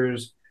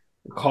teenagers,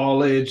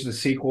 college, the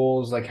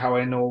sequels, like How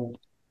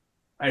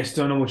I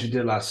Still Know What You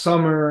Did Last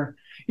Summer,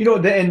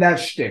 and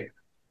that shtick.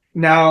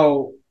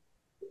 Now,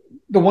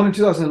 the one in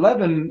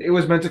 2011, it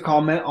was meant to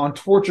comment on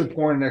torture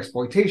porn and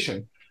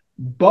exploitation,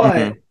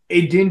 but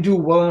it didn't do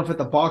well enough at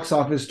the box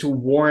office to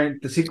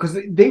warrant the sequel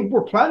because they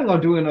were planning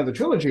on doing another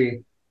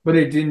trilogy, but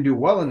it didn't do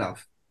well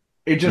enough.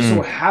 It just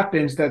so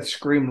happens that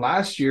Scream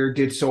last year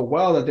did so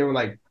well that they were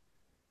like,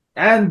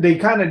 and they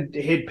kind of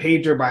hit pay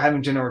dirt by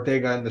having Jenna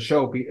Ortega in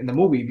the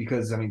movie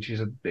because I mean she's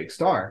a big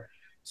star.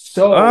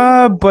 So,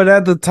 but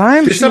at the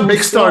time she's a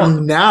big star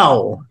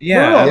now.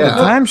 Yeah, at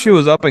the time she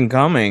was up and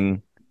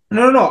coming.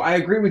 No, I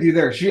agree with you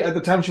there. At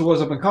the time she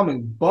was up and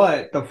coming,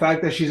 but the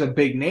fact that she's a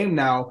big name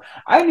now,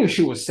 I knew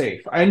she was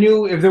safe. I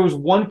knew if there was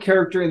one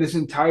character in this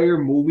entire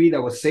movie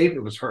that was safe,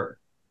 it was her.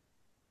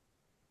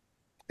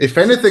 If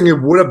anything, it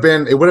would have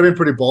been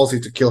pretty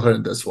ballsy to kill her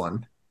in this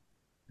one.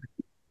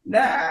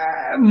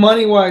 Nah,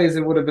 money wise,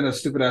 it would have been a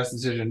stupid ass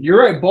decision. You're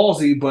right,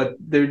 ballsy, but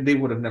they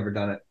would have never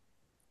done it.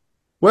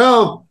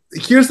 Well,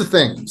 here's the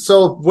thing.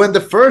 So when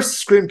the first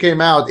Scream came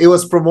out, it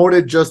was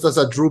promoted just as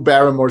a Drew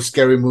Barrymore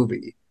scary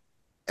movie.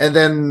 And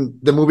then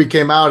the movie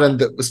came out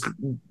and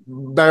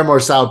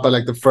Barrymore's out by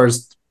like the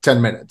first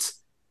 10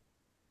 minutes.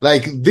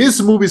 Like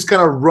this movie's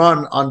kind of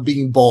run on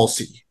being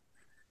ballsy.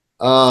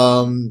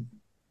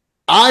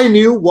 I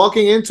knew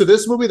walking into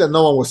this movie that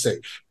no one was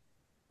safe.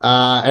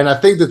 And I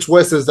think the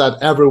twist is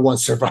that everyone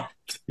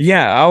survived.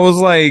 Yeah, I was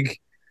like,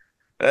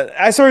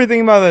 I started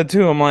thinking about that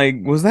too. I'm like,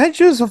 was that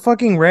just a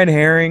fucking red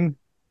herring?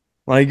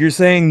 Like you're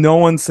saying no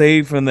one's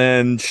safe, and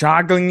then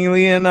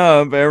shockingly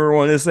enough,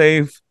 everyone is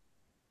safe.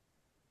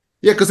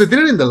 Yeah, because they did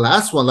it in the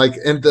last one. Like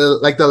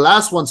the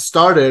last one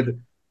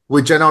started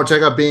with Jenna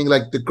Ortega being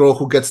like the girl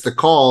who gets the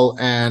call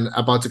and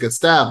about to get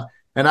stabbed.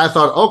 And I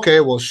thought, okay,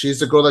 well,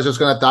 she's the girl that's just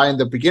gonna die in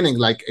the beginning,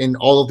 like in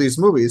all of these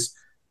movies.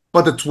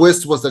 But the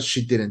twist was that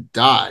she didn't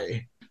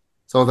die.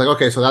 So I was like,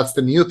 okay, so that's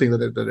the new thing that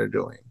they're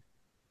doing.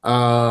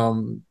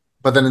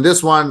 But then in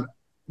this one,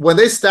 when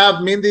they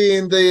stabbed Mindy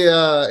in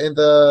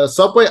the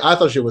subway, I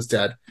thought she was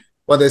dead.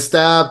 When they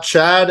stabbed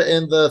Chad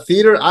in the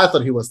theater, I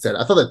thought he was dead.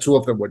 I thought the two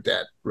of them were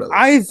dead, really.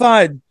 I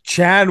thought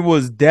Chad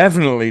was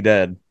definitely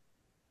dead.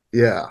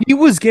 Yeah. He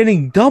was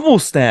getting double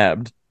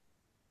stabbed.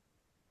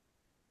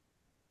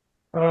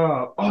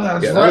 That's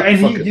right.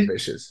 And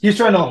he's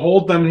trying to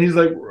hold them, and he's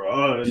like,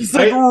 run. He's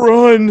like,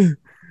 run.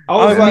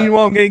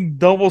 Meanwhile, I'm getting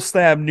double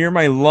stabbed near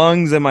my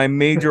lungs and my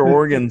major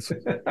organs.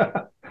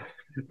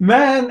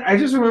 Man, I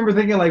just remember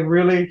thinking, like,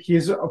 really?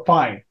 He's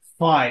fine.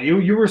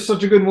 You were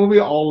such a good movie.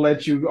 I'll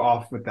let you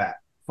off with that.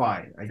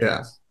 Fine, I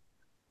guess.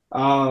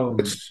 Yeah.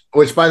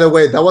 Which, by the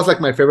way, that was like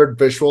my favorite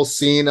visual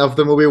scene of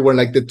the movie, where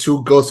like the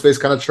two Ghostface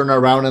kind of turn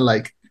around and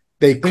like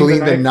they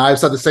clean the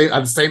knives at the same.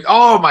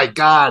 Oh my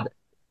god,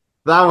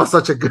 that was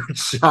such a good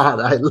shot.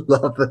 I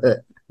love it.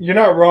 You're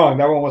not wrong.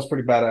 That one was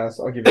pretty badass.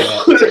 I'll give you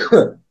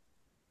that.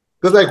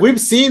 Because like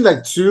we've seen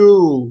like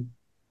two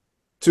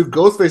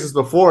Ghostfaces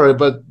before,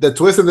 but the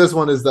twist in this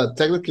one is that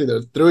technically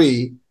there's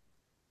 3,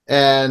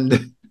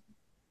 and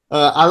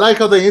I like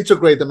how they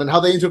integrate them and how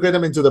they integrate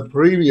them into the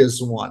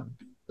previous one.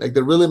 Like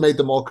they really made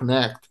them all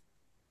connect.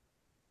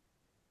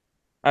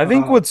 I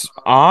think what's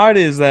odd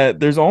is that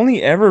there's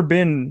only ever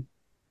been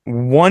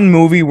one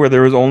movie where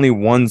there was only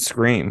one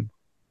Scream.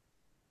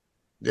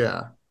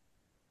 Yeah.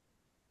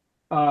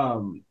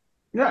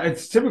 Yeah,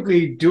 it's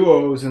typically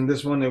duos, and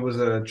this one it was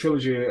a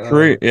trilogy.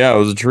 Yeah, it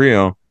was a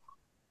trio.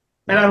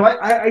 And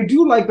I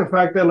do like the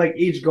fact that like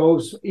each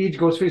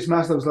Ghostface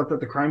mask that was left at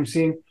the crime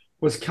scene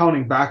was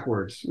counting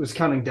backwards, was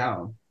counting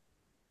down.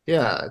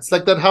 Yeah, it's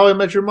like that How I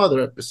Met Your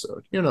Mother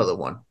episode. You know the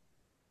one.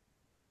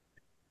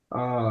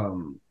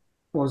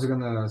 What was I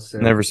gonna say?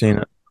 Never seen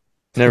it.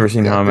 Never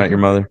seen How I God Met Your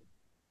damn. Mother.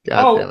 God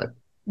damn Oh, it.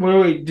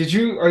 wait.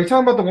 Are you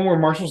talking about the one where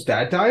Marshall's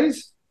dad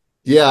dies?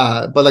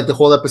 Yeah, but like the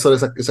whole episode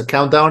is a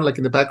countdown, like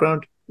in the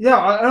background. Yeah,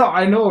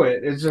 I know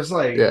it. It's just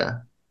like, Yeah,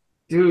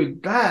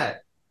 dude,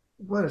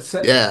 what a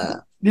set. yeah,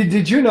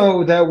 Did you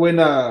know that when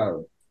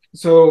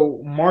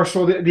so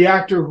Marshall, the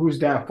actor whose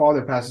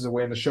father passes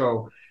away in the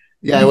show,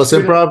 yeah. It he was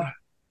straight up, improv.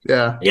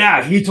 Yeah,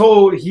 yeah,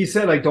 he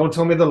said like, don't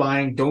tell me the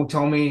line, don't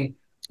tell me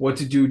what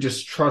to do,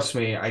 just trust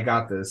me, I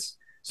got this.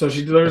 So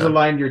she delivers a yeah,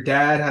 line, your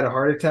dad had a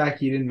heart attack,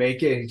 he didn't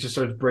make it, and he just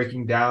starts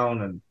breaking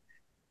down and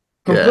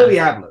yeah. completely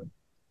ad lib.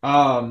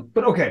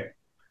 But okay.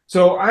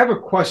 So I have a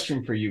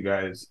question for you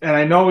guys, and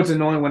I know it's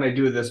annoying when I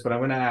do this, but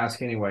I'm gonna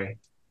ask anyway.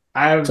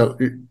 I have So,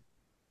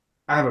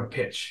 I have a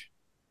pitch.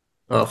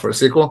 for a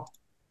sequel.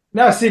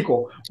 Not a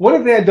sequel. What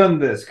if they had done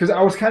this? Because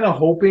I was kind of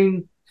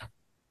hoping.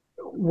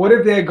 What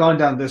if they had gone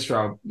down this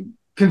route?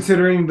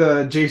 Considering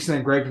the Jason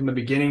and Greg from the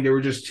beginning, they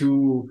were just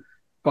two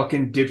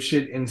fucking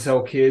dipshit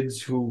incel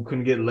kids who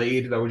couldn't get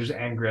laid that were just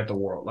angry at the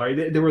world. Like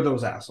they were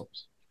those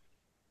assholes.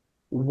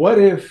 What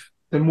if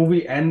the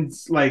movie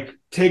ends like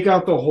take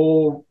out the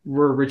whole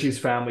Richie's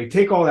family,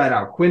 take all that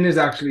out. Quinn is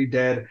actually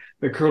dead.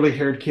 The curly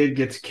haired kid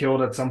gets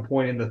killed at some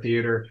point in the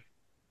theater.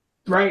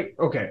 Right?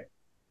 Okay.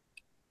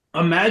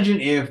 Imagine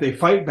if they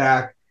fight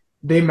back,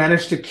 they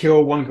manage to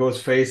kill one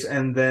Ghostface,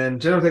 and then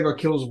Jennifer Ortega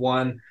kills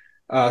one.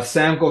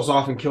 Sam goes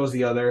off and kills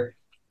the other,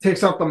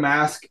 takes off the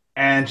mask,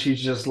 and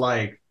she's just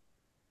like,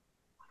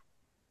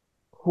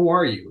 "Who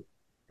are you?"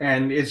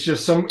 And it's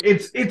just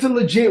it's a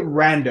legit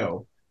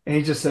rando, and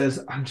he just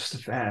says, "I'm just a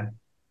fan,"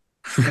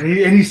 and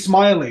he's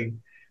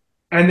smiling,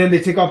 and then they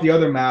take off the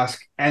other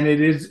mask, and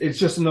it's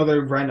just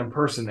another random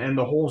person, and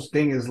the whole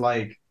thing is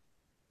like,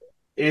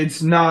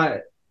 it's not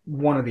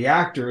one of the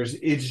actors,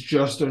 it's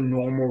just a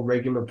normal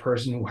regular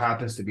person who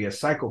happens to be a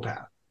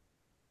psychopath,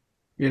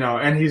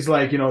 and he's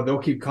like, they'll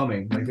keep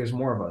coming, like there's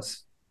more of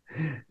us,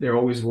 there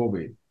always will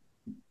be.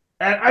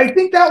 And I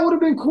think that would have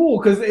been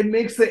cool because it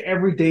makes the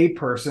everyday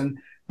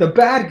person the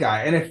bad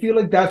guy, and I feel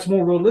like that's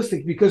more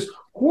realistic because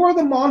who are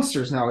the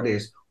monsters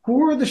nowadays?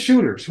 Who are the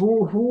shooters?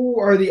 Who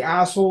are the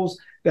assholes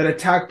that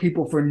attack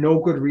people for no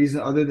good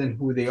reason other than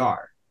who they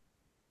are?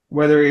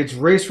 Whether it's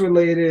race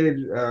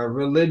related,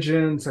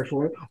 religion,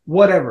 sexual,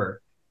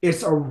 whatever.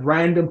 It's a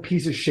random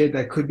piece of shit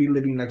that could be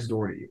living next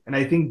door to you. And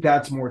I think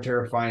that's more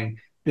terrifying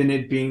than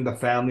it being the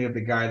family of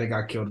the guy that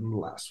got killed in the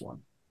last one.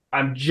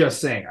 I'm just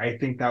saying, I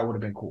think that would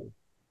have been cool.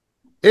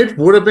 It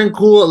would have been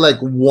cool like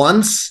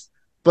once,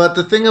 but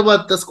the thing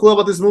that's cool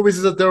about these movies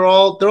is that they're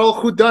all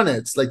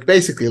whodunits. Like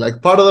basically,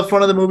 like part of the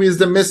fun of the movie is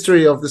the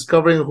mystery of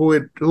discovering who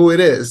it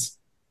is.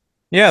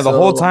 Yeah, the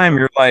whole So time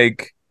you're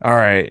like, all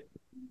right.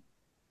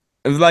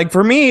 Like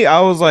for me, I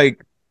was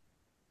like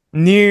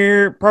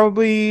near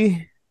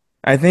probably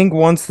I think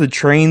once the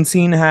train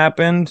scene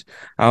happened,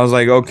 I was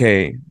like,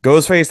 okay,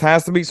 Ghostface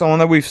has to be someone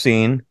that we've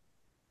seen.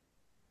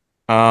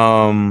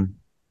 Um,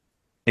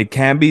 it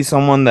can't be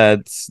someone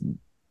that's,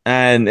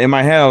 and in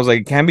my head, I was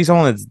like, it can't be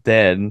someone that's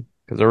dead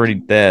because they're already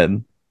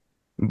dead.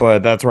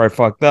 But that's where I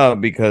fucked up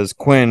because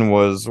Quinn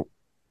was,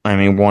 I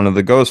mean, one of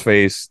the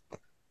Ghostface.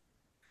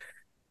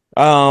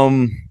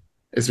 Um,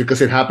 it's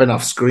because it happened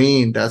off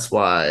screen. That's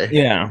why.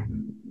 yeah,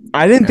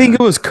 I didn't think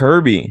Yeah. it was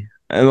Kirby.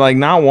 Like,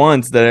 not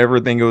once did I ever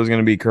think it was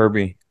gonna be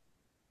Kirby.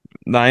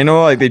 I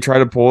know, like they try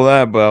to pull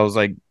that, but I was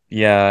like,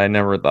 yeah, I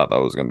never thought that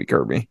was gonna be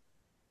Kirby.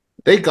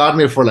 They got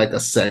me for like a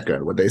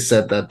second when they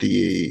said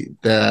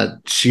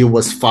that she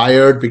was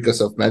fired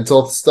because of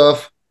mental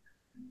stuff.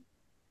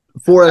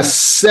 For a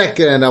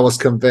second, I was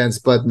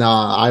convinced, but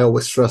nah, I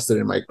always trusted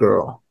in my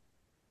girl.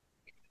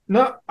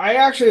 No, I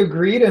actually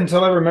agreed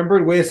until I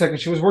remembered, wait a second,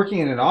 she was working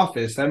in an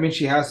office. That means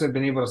she has to have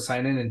been able to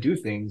sign in and do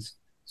things.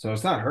 So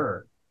it's not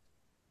her.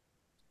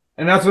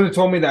 And that's when it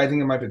told me that I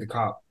think it might be the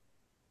cop.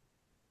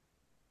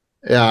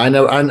 Yeah, I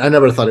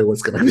never thought it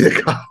was gonna be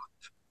the cop.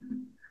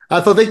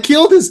 I thought they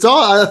killed his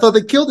dog. I thought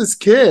they killed his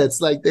kids.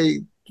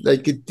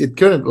 It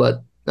couldn't,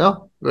 but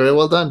no, very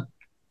well done.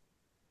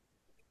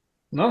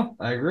 No,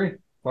 I agree.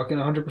 Fucking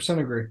 100%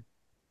 agree.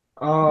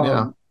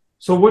 Yeah.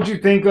 So what'd you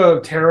think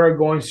of Tara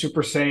going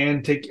Super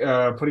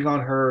Saiyan, putting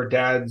on her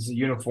dad's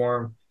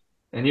uniform,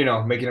 and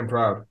making him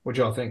proud? What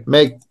y'all think?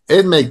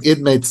 It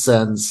made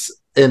sense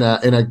in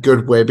a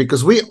good way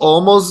because we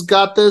almost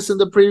got this in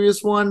the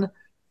previous one,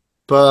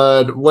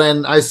 but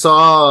when I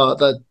saw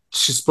that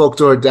she spoke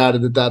to her dad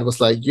and the dad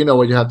was like, you know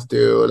what you have to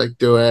do, like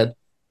do it.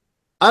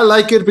 I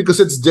like it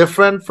because it's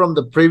different from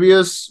the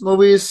previous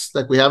movies.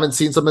 Like we haven't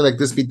seen something like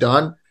this be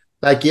done.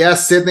 Like,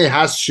 yes, Sydney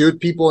has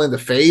shoot people in the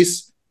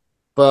face,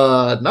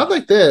 but not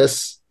like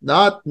this.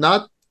 Not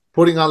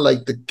putting on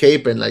like the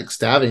cape and like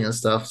stabbing and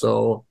stuff.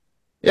 So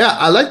yeah,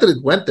 I like that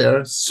it went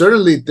there.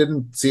 Certainly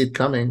didn't see it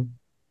coming.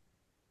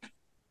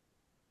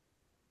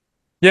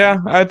 Yeah,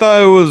 I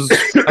thought it was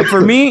for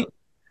me.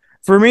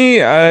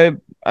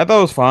 I thought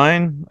it was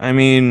fine. I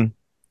mean,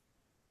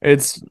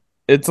 it's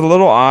it's a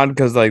little odd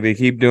because like they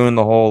keep doing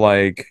the whole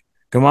like,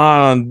 come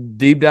on,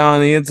 deep down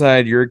on the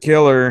inside, you're a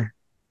killer.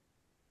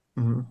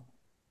 Mhm.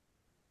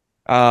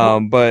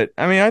 But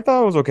I mean, I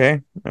thought it was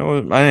okay. I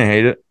didn't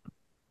hate it.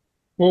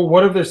 Well,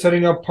 what if they're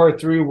setting up part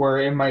three where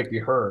it might be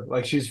her?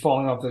 Like she's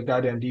falling off the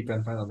goddamn deep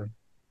end finally.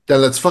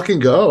 Then let's fucking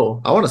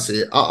go. I want to see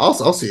it. I'll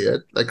see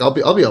it. Like I'll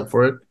be up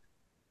for it.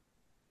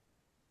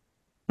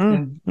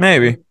 And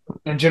Maybe.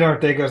 and Jenna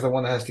Ortega is the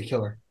one that has to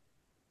kill her.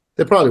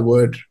 They probably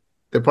would.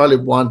 They probably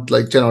want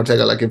like Jenna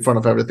Ortega like in front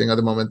of everything at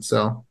the moment.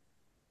 So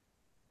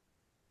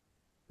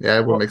yeah,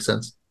 it would Well, make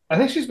sense. I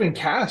think she's been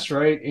cast,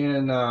 right,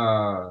 in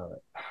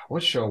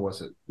what show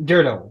was it?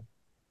 Daredevil.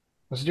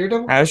 Was it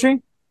Daredevil? Has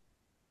she?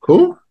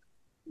 Who?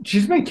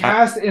 She's been I,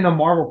 cast in a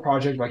Marvel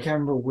project, but I can't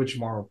remember which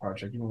Marvel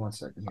project. Give me 1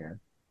 second here.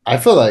 I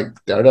feel like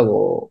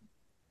Daredevil.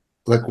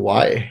 Like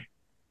why?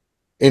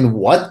 In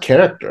what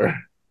character?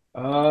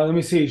 Let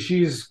me see.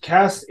 She's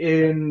attached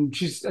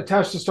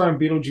to star in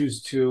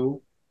Beetlejuice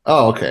 2.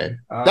 Oh, okay.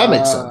 That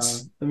makes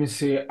sense. Let me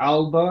see.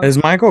 Alba.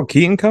 is Michael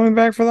Keaton coming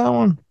back for that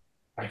one?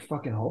 I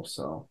fucking hope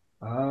so.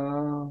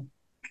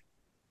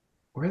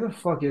 Where the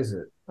fuck is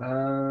it?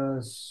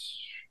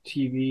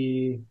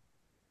 TV.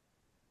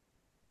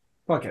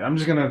 Fuck it. I'm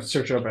just gonna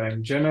search up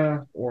and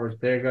Jenna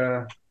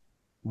Ortega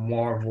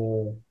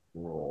Marvel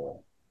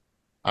role.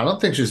 I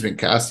don't think she's been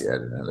cast yet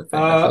in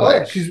anything. I feel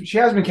Yeah, like, she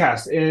has been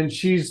cast, and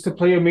she's to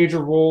play a major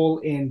role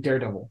in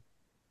Daredevil.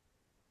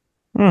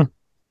 Hmm.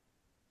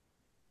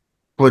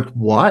 but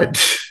what?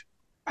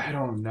 I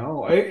don't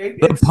know.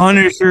 The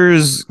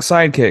Punisher's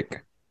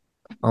sidekick.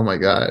 Oh my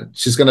god,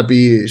 she's gonna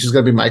be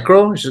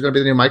Micro. She's gonna be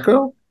the new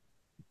Micro.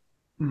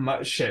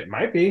 Shit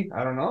might be.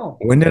 I don't know.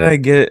 When did I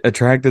get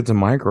attracted to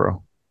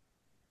Micro?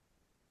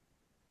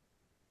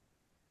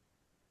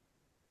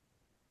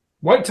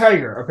 White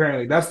Tiger.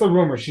 Apparently, that's the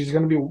rumor. She's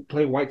gonna be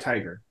play White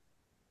Tiger.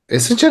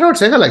 Isn't Jenna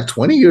Ortega like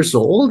 20 years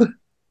old?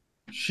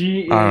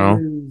 She I don't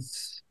know.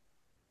 is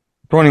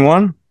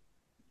 21?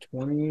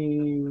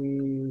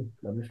 20.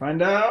 Let me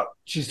find out.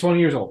 She's 20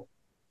 years old.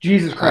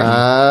 Jesus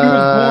Christ. She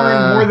was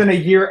born more Uh than a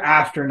year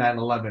after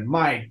 9/11.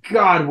 My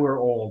God, we're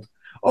old.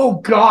 Oh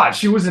God,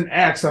 she was an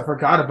X. I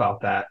forgot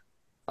about that.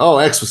 oh,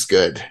 X was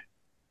good.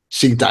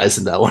 She dies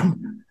in that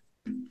one.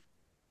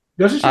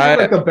 Doesn't she have I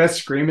like the best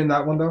scream in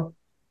that one though?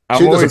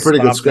 I've She does a always pretty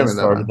good stopped scream and in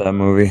that started one. that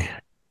movie.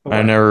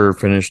 I Okay. never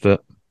finished it.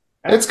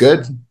 It's X.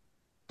 good.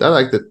 I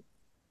liked it.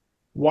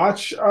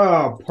 Watch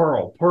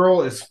Pearl.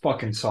 Pearl is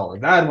fucking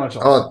solid. That much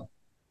I'll say. Oh,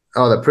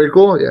 oh, that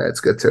prequel. Yeah,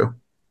 it's good too.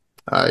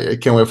 I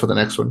can't wait for the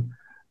next one.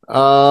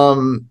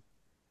 Um,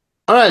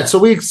 all right, so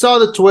we saw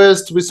the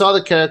twist, we saw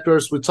the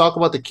characters, we talk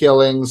about the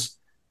killings.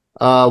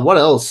 What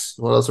else?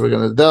 What else are we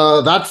gonna?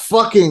 That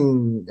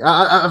fucking.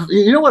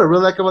 You know what I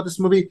really like about this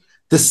movie?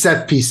 The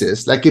set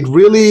pieces. Like it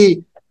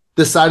really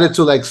decided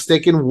to like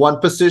stick in one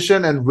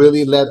position and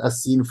really let a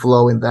scene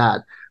flow in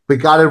that. We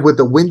got it with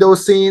the window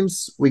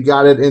scenes. We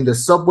got it in the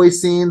subway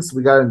scenes.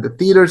 We got it in the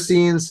theater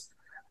scenes.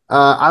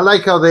 I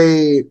like how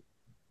they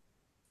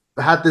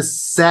had this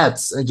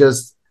sets and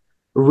just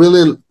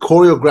really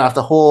choreographed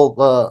the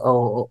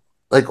whole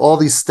like all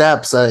these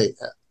steps. I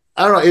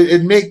don't know.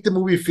 It made the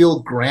movie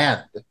feel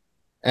grand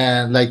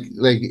and like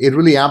it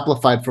really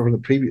amplified from the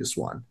previous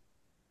one.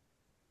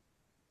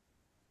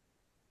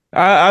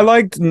 I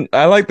liked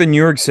the New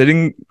York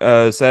City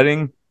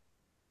setting.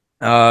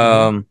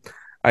 Mhm.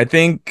 I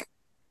think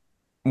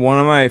one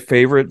of my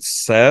favorite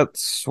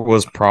sets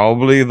was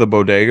probably the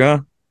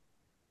bodega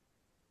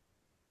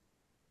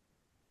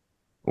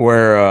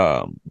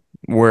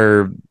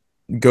where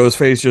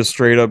Ghostface just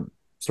straight up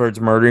starts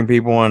murdering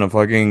people in a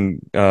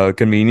fucking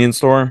convenience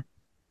store.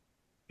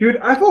 Dude,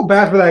 I feel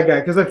bad for that guy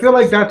because I feel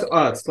like that's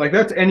us. Like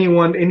that's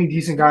anyone, any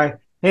decent guy.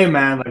 Hey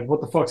man, like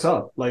what the fuck's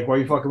up? Like why are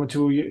you fucking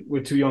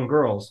with two young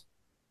girls?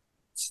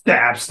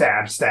 Stab,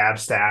 stab, stab,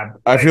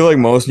 stab. I Like feel like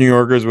most New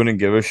Yorkers wouldn't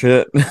give a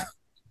shit.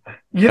 I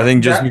yeah,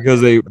 think just that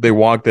because they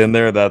walked in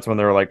there, that's when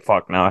they were like,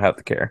 "Fuck, now I have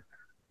to care."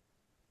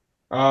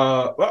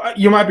 well,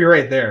 you might be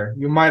right there.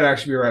 You might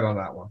actually be right on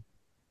that one.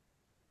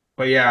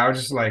 But yeah, I was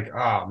just like,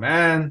 oh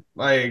man,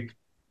 like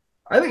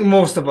I think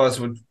most of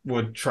us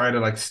would try to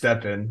like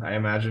step in, I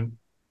imagine.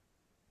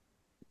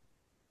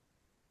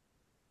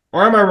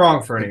 Or am I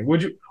wrong, Fernie?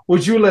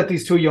 Would you let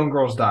these two young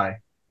girls die?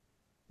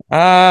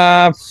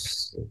 Uh,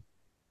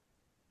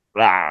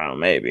 I don't know,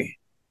 maybe.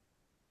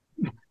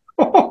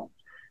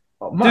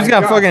 Oh Just my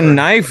got God, fucking Fernie.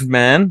 knife,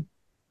 man. I'm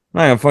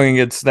not gonna fucking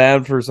get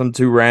stabbed for some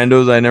two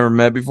randos I never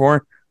met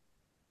before.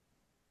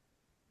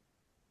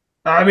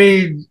 I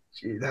mean,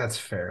 gee, that's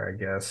fair, I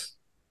guess.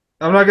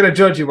 I'm not gonna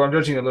judge you, but I'm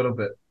judging a little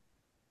bit.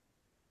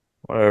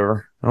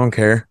 Whatever. I don't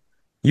care.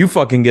 You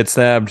fucking get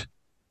stabbed.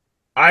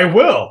 I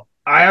will.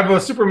 I have a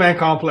Superman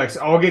complex.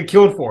 I'll get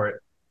killed for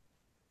it.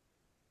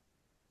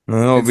 And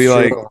they'll It's be true.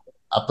 like,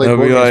 I played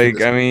board games with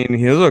this I guy. mean,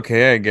 he was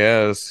okay, I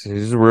guess.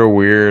 He's real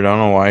weird. I don't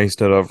know why he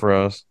stood up for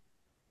us.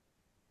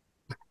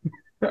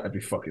 I'd be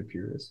fucking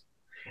furious.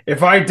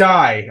 If I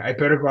die, I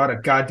better go out a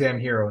goddamn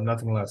hero,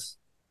 nothing less.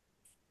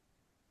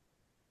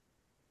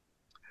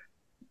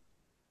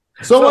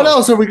 So what So,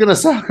 else are we gonna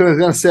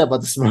say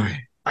about this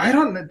movie? I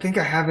don't think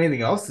I have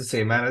anything else to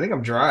say, man. I think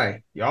I'm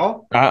dry.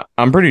 Y'all?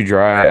 I'm pretty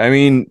dry. I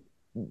mean,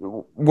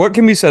 what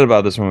can be said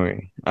about this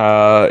movie?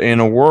 In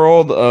a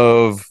world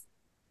of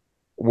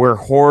where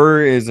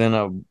horror is in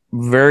a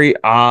very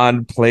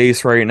odd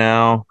place right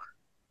now,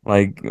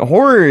 like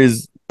horror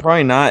is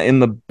probably not in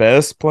the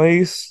best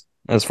place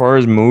as far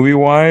as movie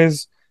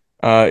wise.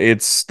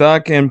 It's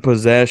stuck in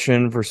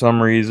possession for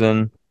some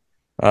reason.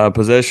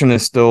 Possession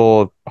is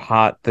still a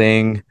hot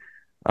thing.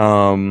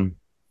 Um,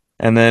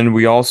 and then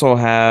we also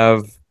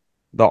have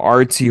the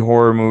artsy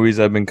horror movies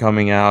that have been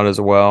coming out as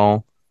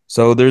well.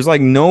 So there's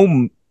like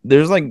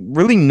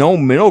really no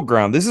middle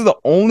ground. This is the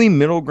only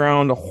middle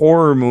ground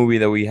horror movie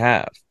that we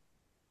have.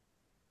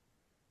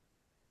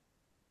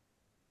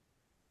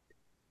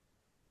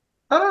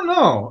 I don't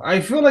know. I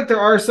feel like there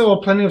are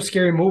still plenty of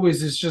scary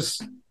movies. It's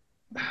just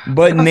they're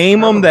But not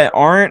name them that prevalent.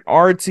 aren't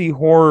artsy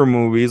horror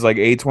movies, like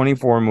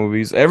A24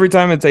 movies. Every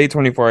time it's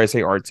A24, I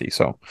say artsy.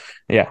 So,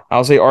 yeah,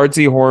 I'll say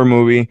artsy horror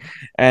movie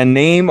and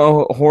name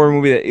a horror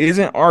movie that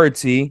isn't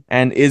artsy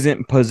and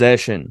isn't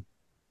possession.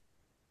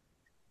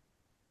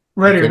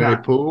 Ready or Infinity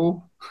not.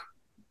 Pool.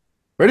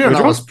 Ready or Which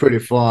Not one? was pretty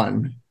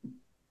fun,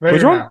 Ready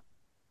Which or one? not.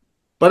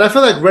 but I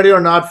feel like Ready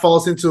or Not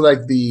falls into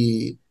like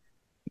the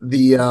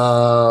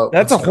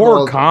That's what's a it horror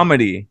called?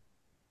 comedy.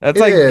 That's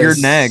It like you're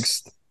is.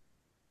 next.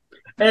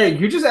 Hey,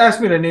 you just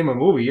asked me to name a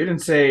movie. You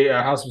didn't say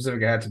how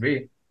specific it had to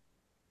be.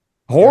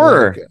 Yeah,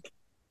 like Horror.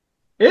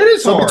 It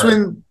is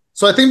horror.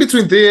 so I think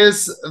between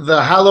this,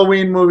 the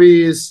Halloween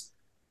movies,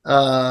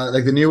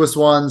 like the newest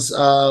ones,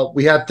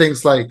 we had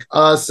things like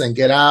Us and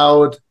Get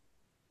Out.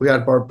 We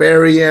had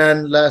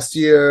Barbarian last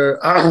year,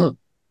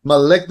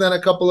 Malignant a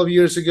couple of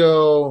years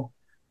ago.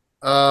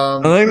 I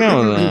think that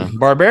was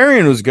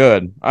Barbarian was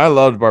good. I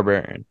loved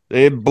Barbarian.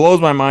 It blows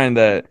my mind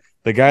that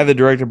the guy that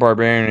directed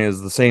Barbarian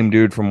is the same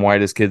dude from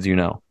Whitest Kids You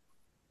Know.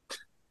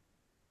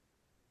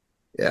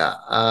 Yeah,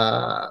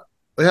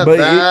 we have But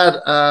it,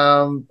 that.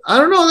 I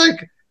don't know,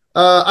 like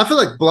I feel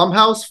like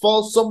Blumhouse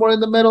falls somewhere in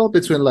the middle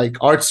between like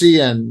artsy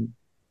and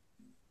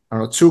I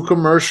don't know, too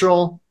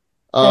commercial.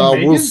 Oh,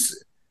 We'll Megan?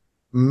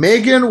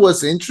 Megan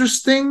was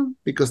interesting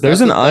because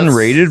there's an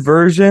unrated that's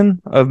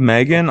version of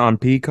Megan on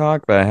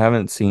Peacock that I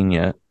haven't seen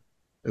yet.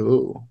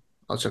 ooh,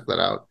 I'll check that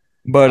out.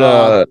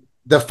 But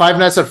The Five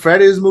Nights at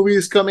Freddy's movie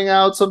is coming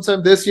out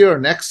sometime this year or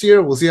next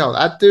year. We'll see how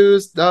that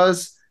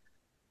does.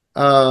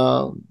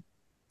 Um,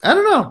 I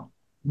don't know.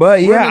 but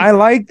We're yeah, in I a,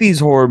 like these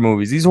horror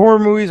movies. These horror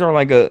movies are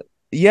like a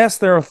yes,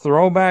 they're a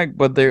throwback,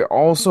 but they're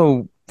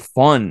also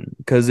fun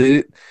because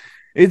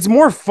it's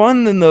more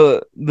fun than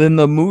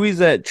the movies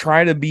that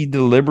try to be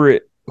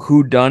deliberate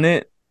who done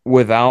it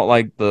without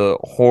like the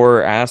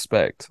horror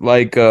aspect.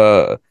 Like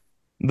the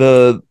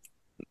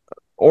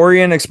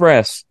Orient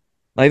Express.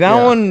 Like that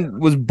yeah, one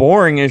was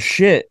boring as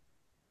shit.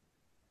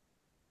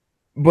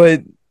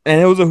 But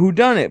and it was a who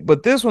done it,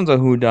 but this one's a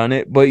who done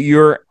it, but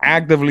you're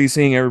actively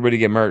seeing everybody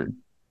get murdered.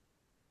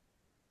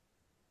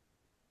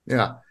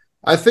 yeah.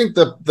 I think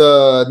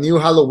the new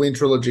Halloween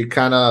trilogy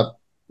kind of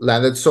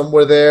landed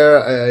somewhere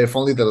there. If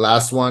only the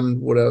last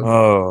one would have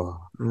Oh,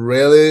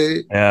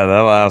 really, yeah,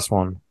 that last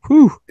one.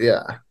 Whew.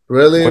 yeah,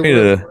 really Way would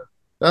have to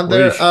done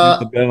way to there. shit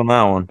the bed on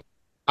that one.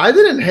 I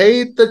didn't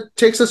hate the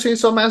Texas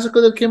Chainsaw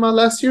Massacre that came out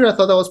last year. I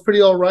thought that was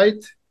pretty all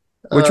right.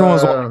 Which one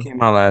was the one that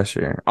came out last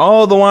year?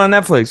 Oh, the one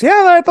on Netflix.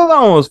 Yeah, I thought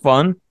that one was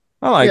fun.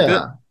 I liked it.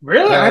 Yeah.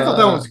 Really? I thought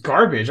that one Uh, was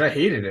garbage. I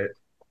hated it.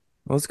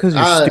 Well, it's because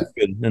you're I,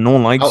 stupid and no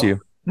one likes I,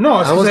 you. No,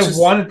 it's I because was I just,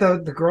 wanted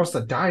the girls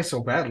to die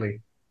so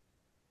badly.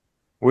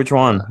 Which uh,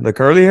 one? The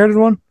curly haired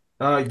one?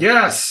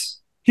 Yes.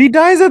 He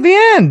dies at the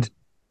end.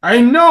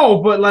 I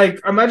know, but like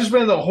imagine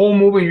spending the whole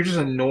movie and you're just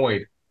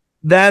annoyed.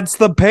 That's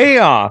the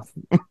payoff.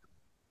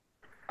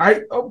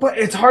 But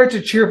it's hard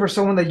to cheer for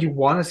someone that you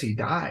want to see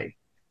die.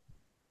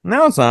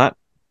 No, it's not.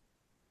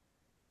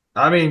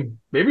 I mean,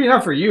 maybe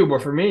not for you,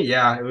 but for me,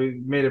 yeah,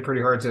 it made it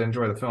pretty hard to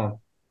enjoy the film.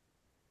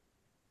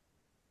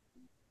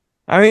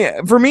 I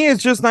mean, for me,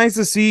 it's just nice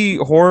to see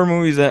horror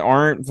movies that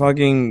aren't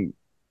fucking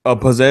a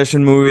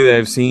possession movie that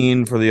I've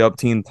seen for the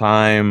upteen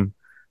time.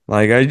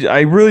 Like,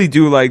 I really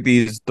do like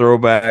these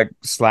throwback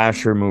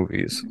slasher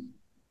movies.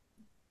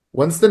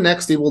 when's the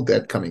next Evil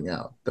Dead coming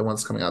out? The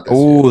one's coming out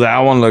this year. Oh, that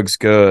one looks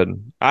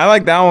good. I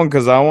like that one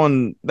because that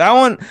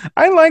one,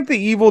 I like the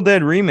Evil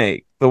Dead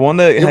remake, the one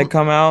that It, had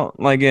come out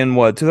like in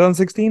what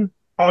 2016.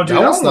 Oh, dude,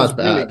 that that one's one was not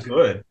really bad.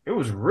 good. It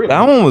was really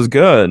That good. one was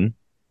good.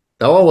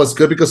 That one was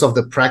good because of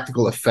the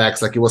practical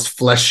effects. Like it was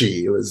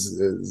fleshy. It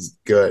was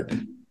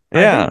good.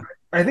 I think Yeah,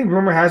 I think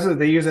rumor has it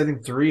they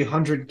used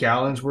 300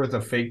 gallons worth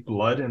of fake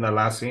blood in that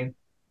last scene.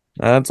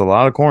 that's a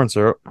lot of corn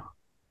syrup.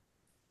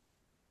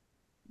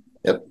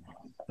 Yep.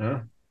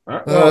 Yeah. All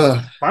right, well,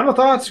 Uh, final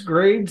thoughts,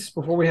 grades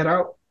before we head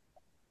out.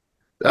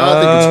 I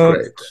think it's Uh,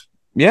 great.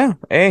 yeah,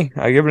 A.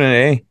 I give it an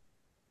A.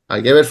 I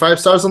gave it 5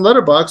 stars on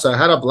Letterbox. I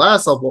had a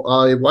blast.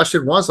 I watched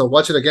it once. I'll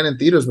watch it again in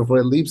theaters before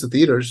it leaves the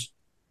theaters.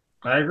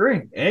 I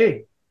agree.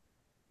 Hey,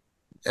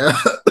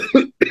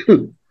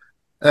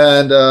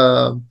 And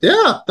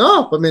yeah,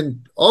 no, I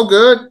mean, all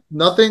good.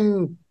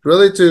 Nothing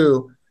really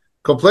to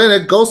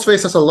complaining.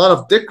 Ghostface has a lot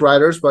of dick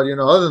riders, but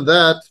other than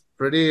that,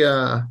 pretty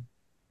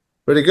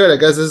good. I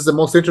guess this is the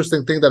most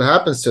interesting thing that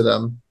happens to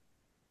them.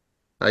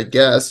 I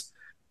guess.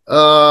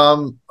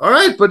 All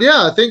right, but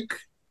yeah, I think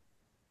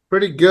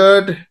pretty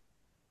good.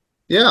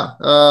 Yeah.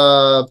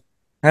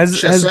 Has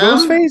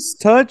Shazam.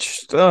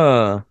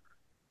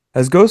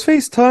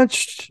 Ghostface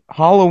touched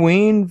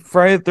Halloween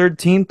Friday the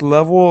 13th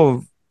level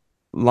of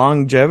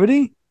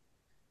longevity?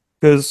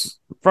 Because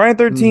Friday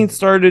the 13th Hmm.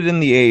 started in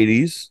the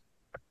 80s,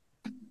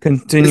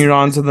 This continued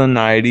on to the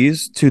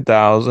 90s,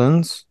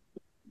 2000s,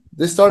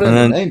 this started and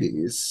in the then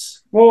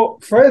 90s. Well,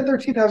 Friday the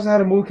 13th hasn't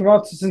had a movie come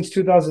out since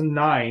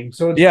 2009,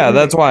 so it's yeah, only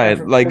that's been coming why out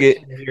for like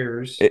 15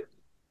 years. it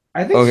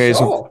I think okay, so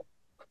so.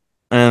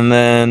 and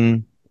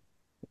then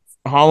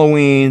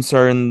Halloween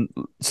started in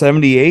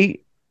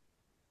 78.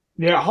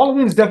 Yeah,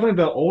 Halloween's definitely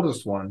the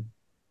oldest one.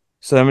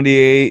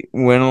 78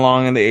 went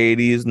along in the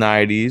 80s,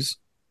 90s,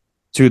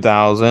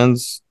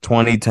 2000s,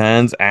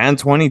 2010s, and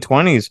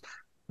 2020s.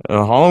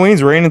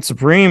 Halloween's reigning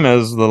supreme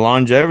as the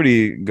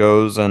longevity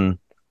goes, and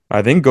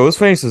I think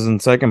Ghostface is in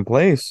second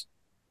place.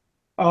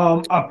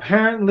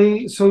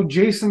 Apparently, so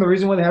Jason, the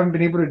reason why they haven't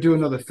been able to do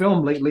another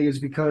film lately is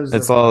because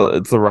It's of all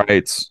it's the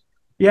rights.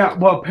 yeah,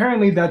 well,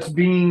 apparently that's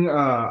being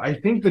I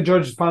think the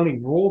judge finally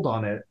ruled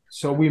on it.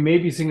 So we may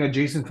be seeing a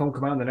Jason film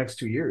come out in the next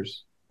 2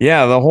 years.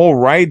 Yeah, the whole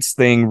rights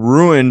thing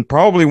ruined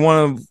probably one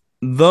of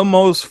the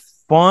most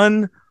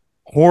fun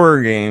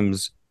horror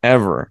games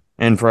ever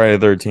in Friday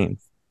the 13th.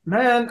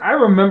 Man, I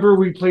remember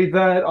we played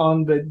that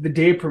on the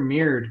day it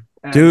premiered,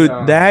 and Dude,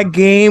 that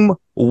game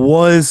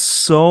was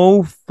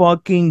so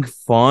fucking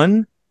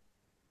fun.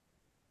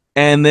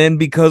 And then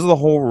because of the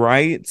whole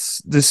rights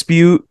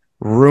dispute,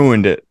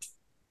 ruined it.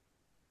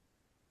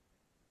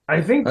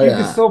 I think Oh you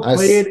can yeah, still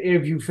play it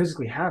if you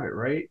physically have it,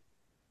 right?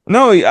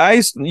 No,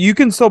 you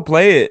can still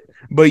play it,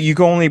 but you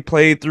can only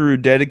play through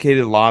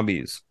dedicated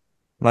lobbies.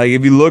 Like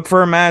if you look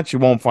for a match, you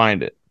won't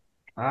find it.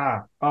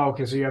 Ah, oh,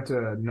 okay. So you have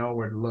to know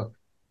where to look.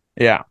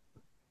 Yeah,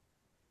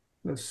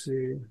 Let's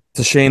see. it's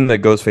a shame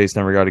that Ghostface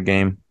never got a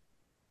game.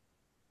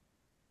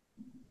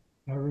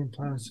 Having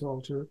plans to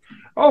alter.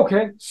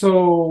 Okay,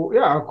 so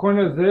yeah,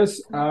 according to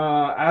this,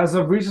 as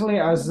of recently,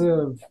 as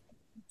of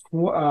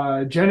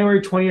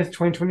January 20th,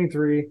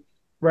 2023,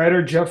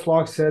 writer Jeff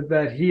Flock said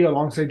that he,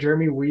 alongside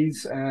Jeremy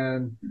Weiss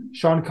and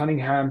Sean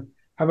Cunningham,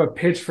 have a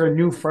pitch for a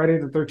new Friday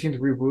the 13th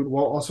reboot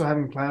while also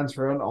having plans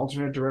for an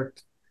alternate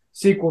direct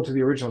sequel to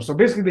the original. So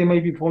basically, they may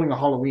be pulling a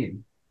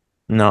Halloween.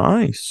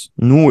 Nice,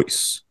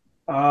 nice.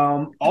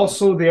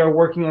 Also, they are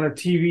working on a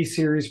TV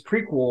series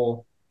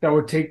prequel that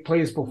would take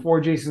place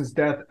before Jason's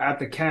death at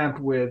the camp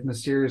with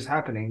mysterious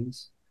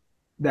happenings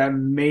that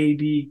may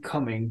be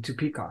coming to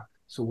Peacock.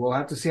 So we'll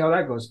have to see how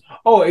that goes.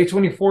 Oh,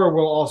 A24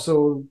 will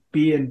also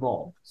be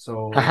involved.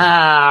 So,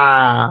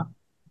 Haha.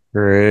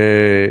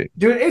 Great.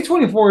 dude,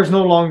 A24 is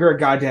no longer a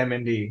goddamn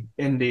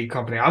indie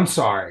company. I'm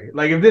sorry.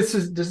 Like, if this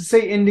is does it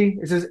say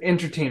indie? It says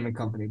entertainment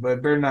company, but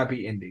it better not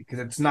be indie because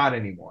it's not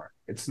anymore.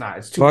 It's not.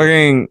 It's too big.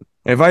 Fucking,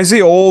 if I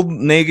see old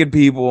naked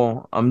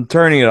people, I'm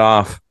turning it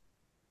off.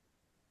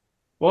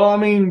 Well, I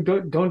mean,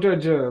 don't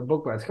judge a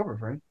book by its cover,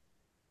 Frank.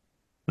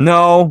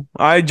 No,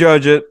 I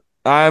judge it.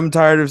 I'm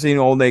tired of seeing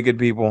old naked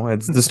people.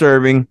 It's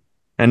disturbing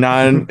and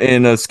not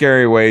in a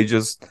scary way.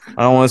 Just,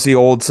 I don't want to see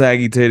old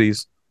saggy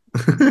titties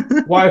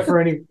Why,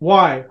 Ferny?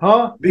 Why?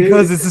 Huh?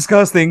 because it's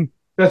disgusting.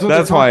 That's what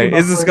they're That's why talking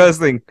it's about, Ferny.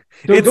 disgusting.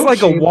 It's Don't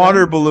like a shame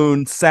water them.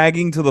 balloon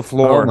sagging to the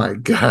Oh floor. my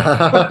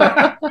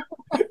god.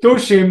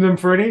 Don't shame them,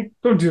 Ferny.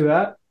 Don't do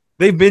that.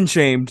 They've been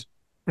shamed.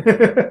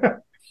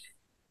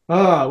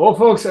 Well,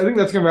 folks, I think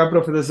that's gonna wrap it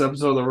up for this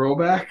episode of the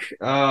Rollback.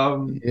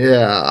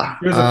 Yeah.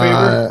 Do us a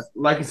favor,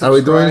 like and Are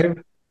we doing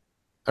subscribe.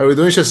 are we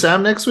doing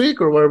Shazam next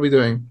week or what are we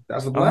doing?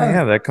 That's the Oh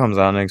yeah, plan. that comes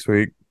out next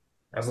week.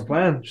 That's the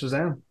plan.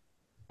 Shazam.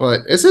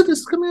 What is it?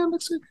 Is it coming out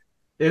next week?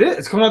 It is.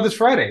 It's coming out this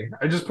Friday.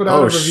 I just put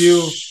out a Oh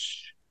review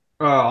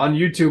on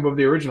YouTube of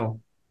the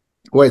original.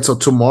 wait, so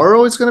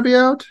tomorrow it's gonna be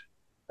out?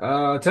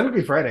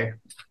 Technically Friday.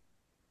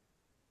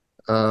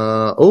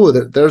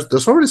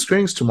 There's already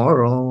screenings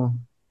tomorrow.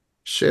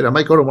 Shit, I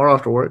might go tomorrow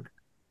after work.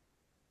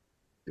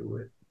 Do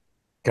it.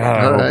 God,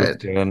 I All hope it's right.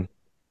 good.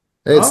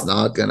 It's Huh?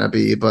 not gonna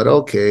be, but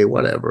okay,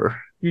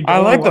 whatever. You I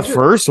don't want to like the watch it?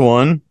 first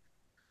one.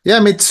 Yeah,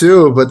 me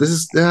too, but this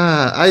is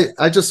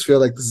I just feel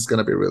like this is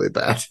gonna be really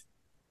bad.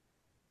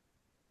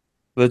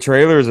 The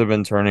trailers have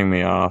been turning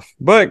me off.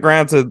 But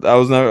granted, I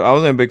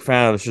wasn't a big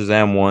fan of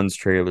Shazam 1's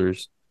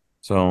trailers.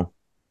 So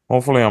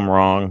hopefully I'm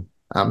wrong.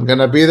 I'm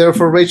gonna be there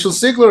for Rachel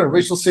Ziegler and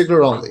Rachel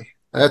Ziegler only.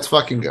 Let's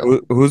fucking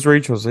go. Who's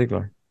Rachel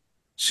Ziegler?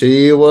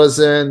 She was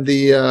in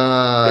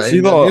Is she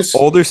the the news.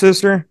 older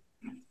sister?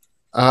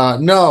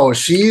 No,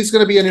 she's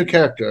gonna be a new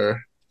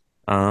character.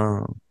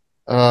 Oh.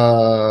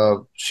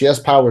 She has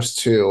powers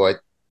too.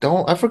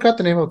 I forgot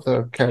the name of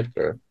the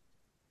character.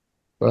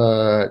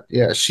 But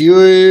yeah, she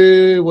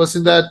was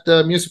in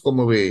that musical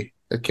movie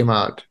that came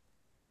out.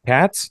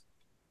 Cats?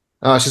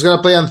 She's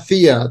gonna play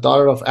Anthea,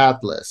 daughter of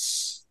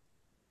Atlas.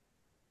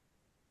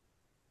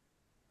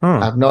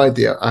 I Huh. have no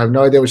idea. I have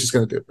no idea what she's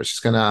gonna do, but she's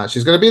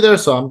gonna be there,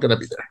 so I'm gonna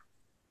be there.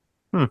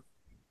 Hmm.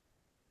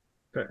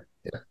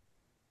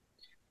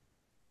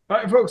 All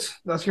right, folks,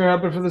 that's going to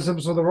happen for this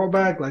episode of the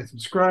Rollback. Like,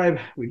 subscribe.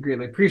 We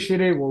greatly appreciate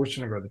it. We're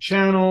wishing to grow the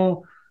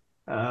channel.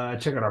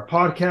 Check out our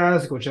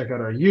podcast. Go check out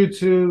our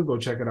YouTube. Go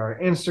check out our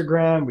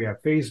Instagram. We have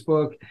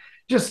Facebook.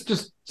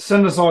 Just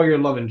send us all your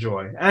love and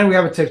joy. And we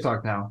have a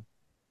TikTok now.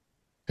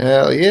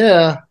 Hell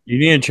yeah. You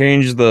need to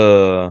change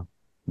the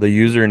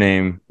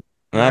username.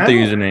 Not the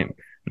username.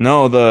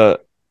 No,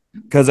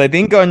 because I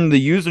think on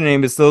the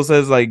username it still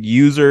says like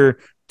user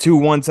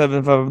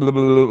 2175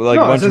 like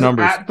no, a bunch of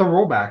numbers. At the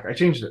Rollback. I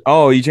changed it.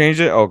 Oh, you changed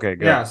it? Okay,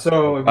 good. Yeah,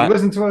 so if you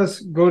listen to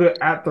us, go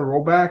to at the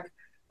Rollback.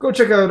 Go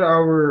check out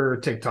our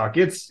TikTok.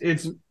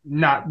 It's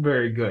not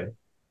very good.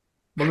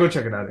 But go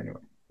check it out anyway.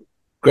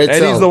 Great.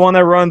 Eddie's the one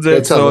that runs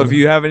it. So if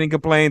you have any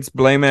complaints,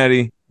 blame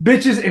Eddie.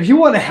 Bitches, if you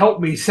want to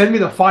help me, send me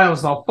the files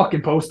and I'll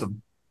fucking post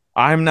them.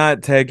 I'm not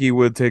techie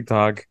with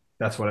TikTok.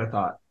 That's what I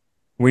thought.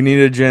 We need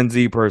a Gen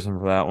Z person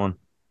for that one.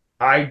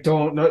 I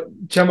don't know.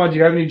 Chema, do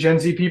you have any Gen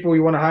Z people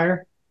you want to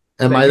hire?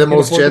 Am I the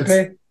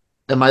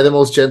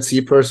most Gen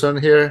Z person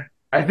here?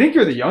 I think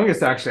you're the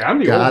youngest, actually. I'm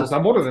the oldest.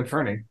 I'm older than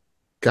Ferny.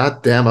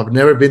 God damn, I've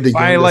never been the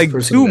youngest like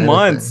person 2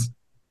 months.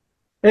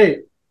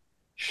 Hey,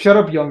 shut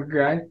up, younger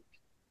guy.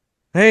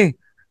 Hey,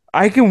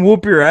 I can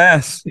whoop your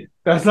ass.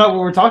 That's not what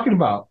we're talking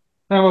about.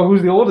 Talking about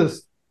who's the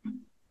oldest.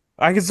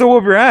 I can still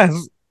whoop your ass.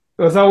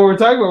 That's not what we're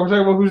talking about. We're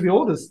talking about who's the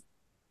oldest.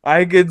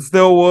 I can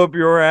still whoop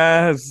your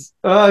ass.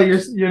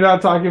 You're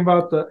not talking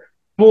about the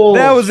bull.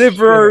 That was it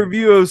for our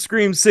review of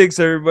Scream 6,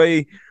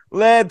 everybody.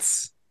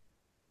 Let's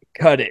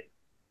cut it.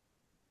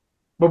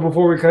 But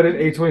before we cut it,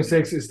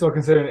 A26 is still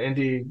considered an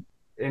indie.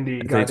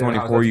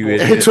 A24, you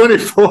idiot.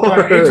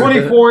 A24.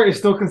 A24 is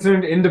still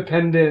considered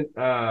independent.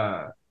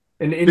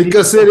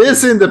 Because it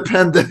is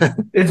independent.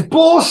 It's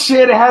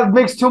bullshit. It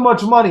makes too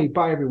much money.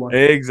 Bye, everyone.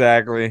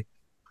 Exactly.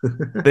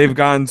 They've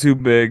gotten too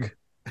big.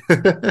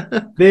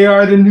 They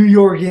are the New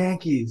York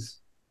Yankees.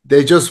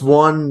 They just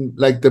won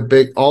like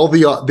they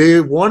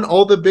won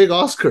all the big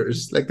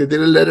Oscars. Like they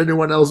didn't let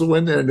anyone else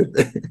win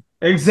anything.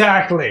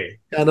 Exactly.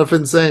 Kind of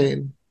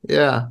insane.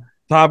 Yeah.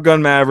 Top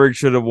Gun Maverick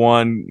should have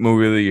won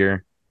Movie of the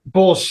Year.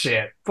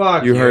 Bullshit.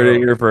 Fuck you. You heard it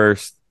here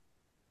first.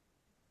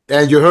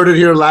 And you heard it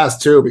here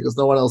last too, because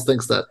no one else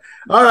thinks that.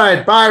 All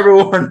right. Bye,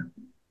 everyone.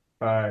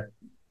 Bye.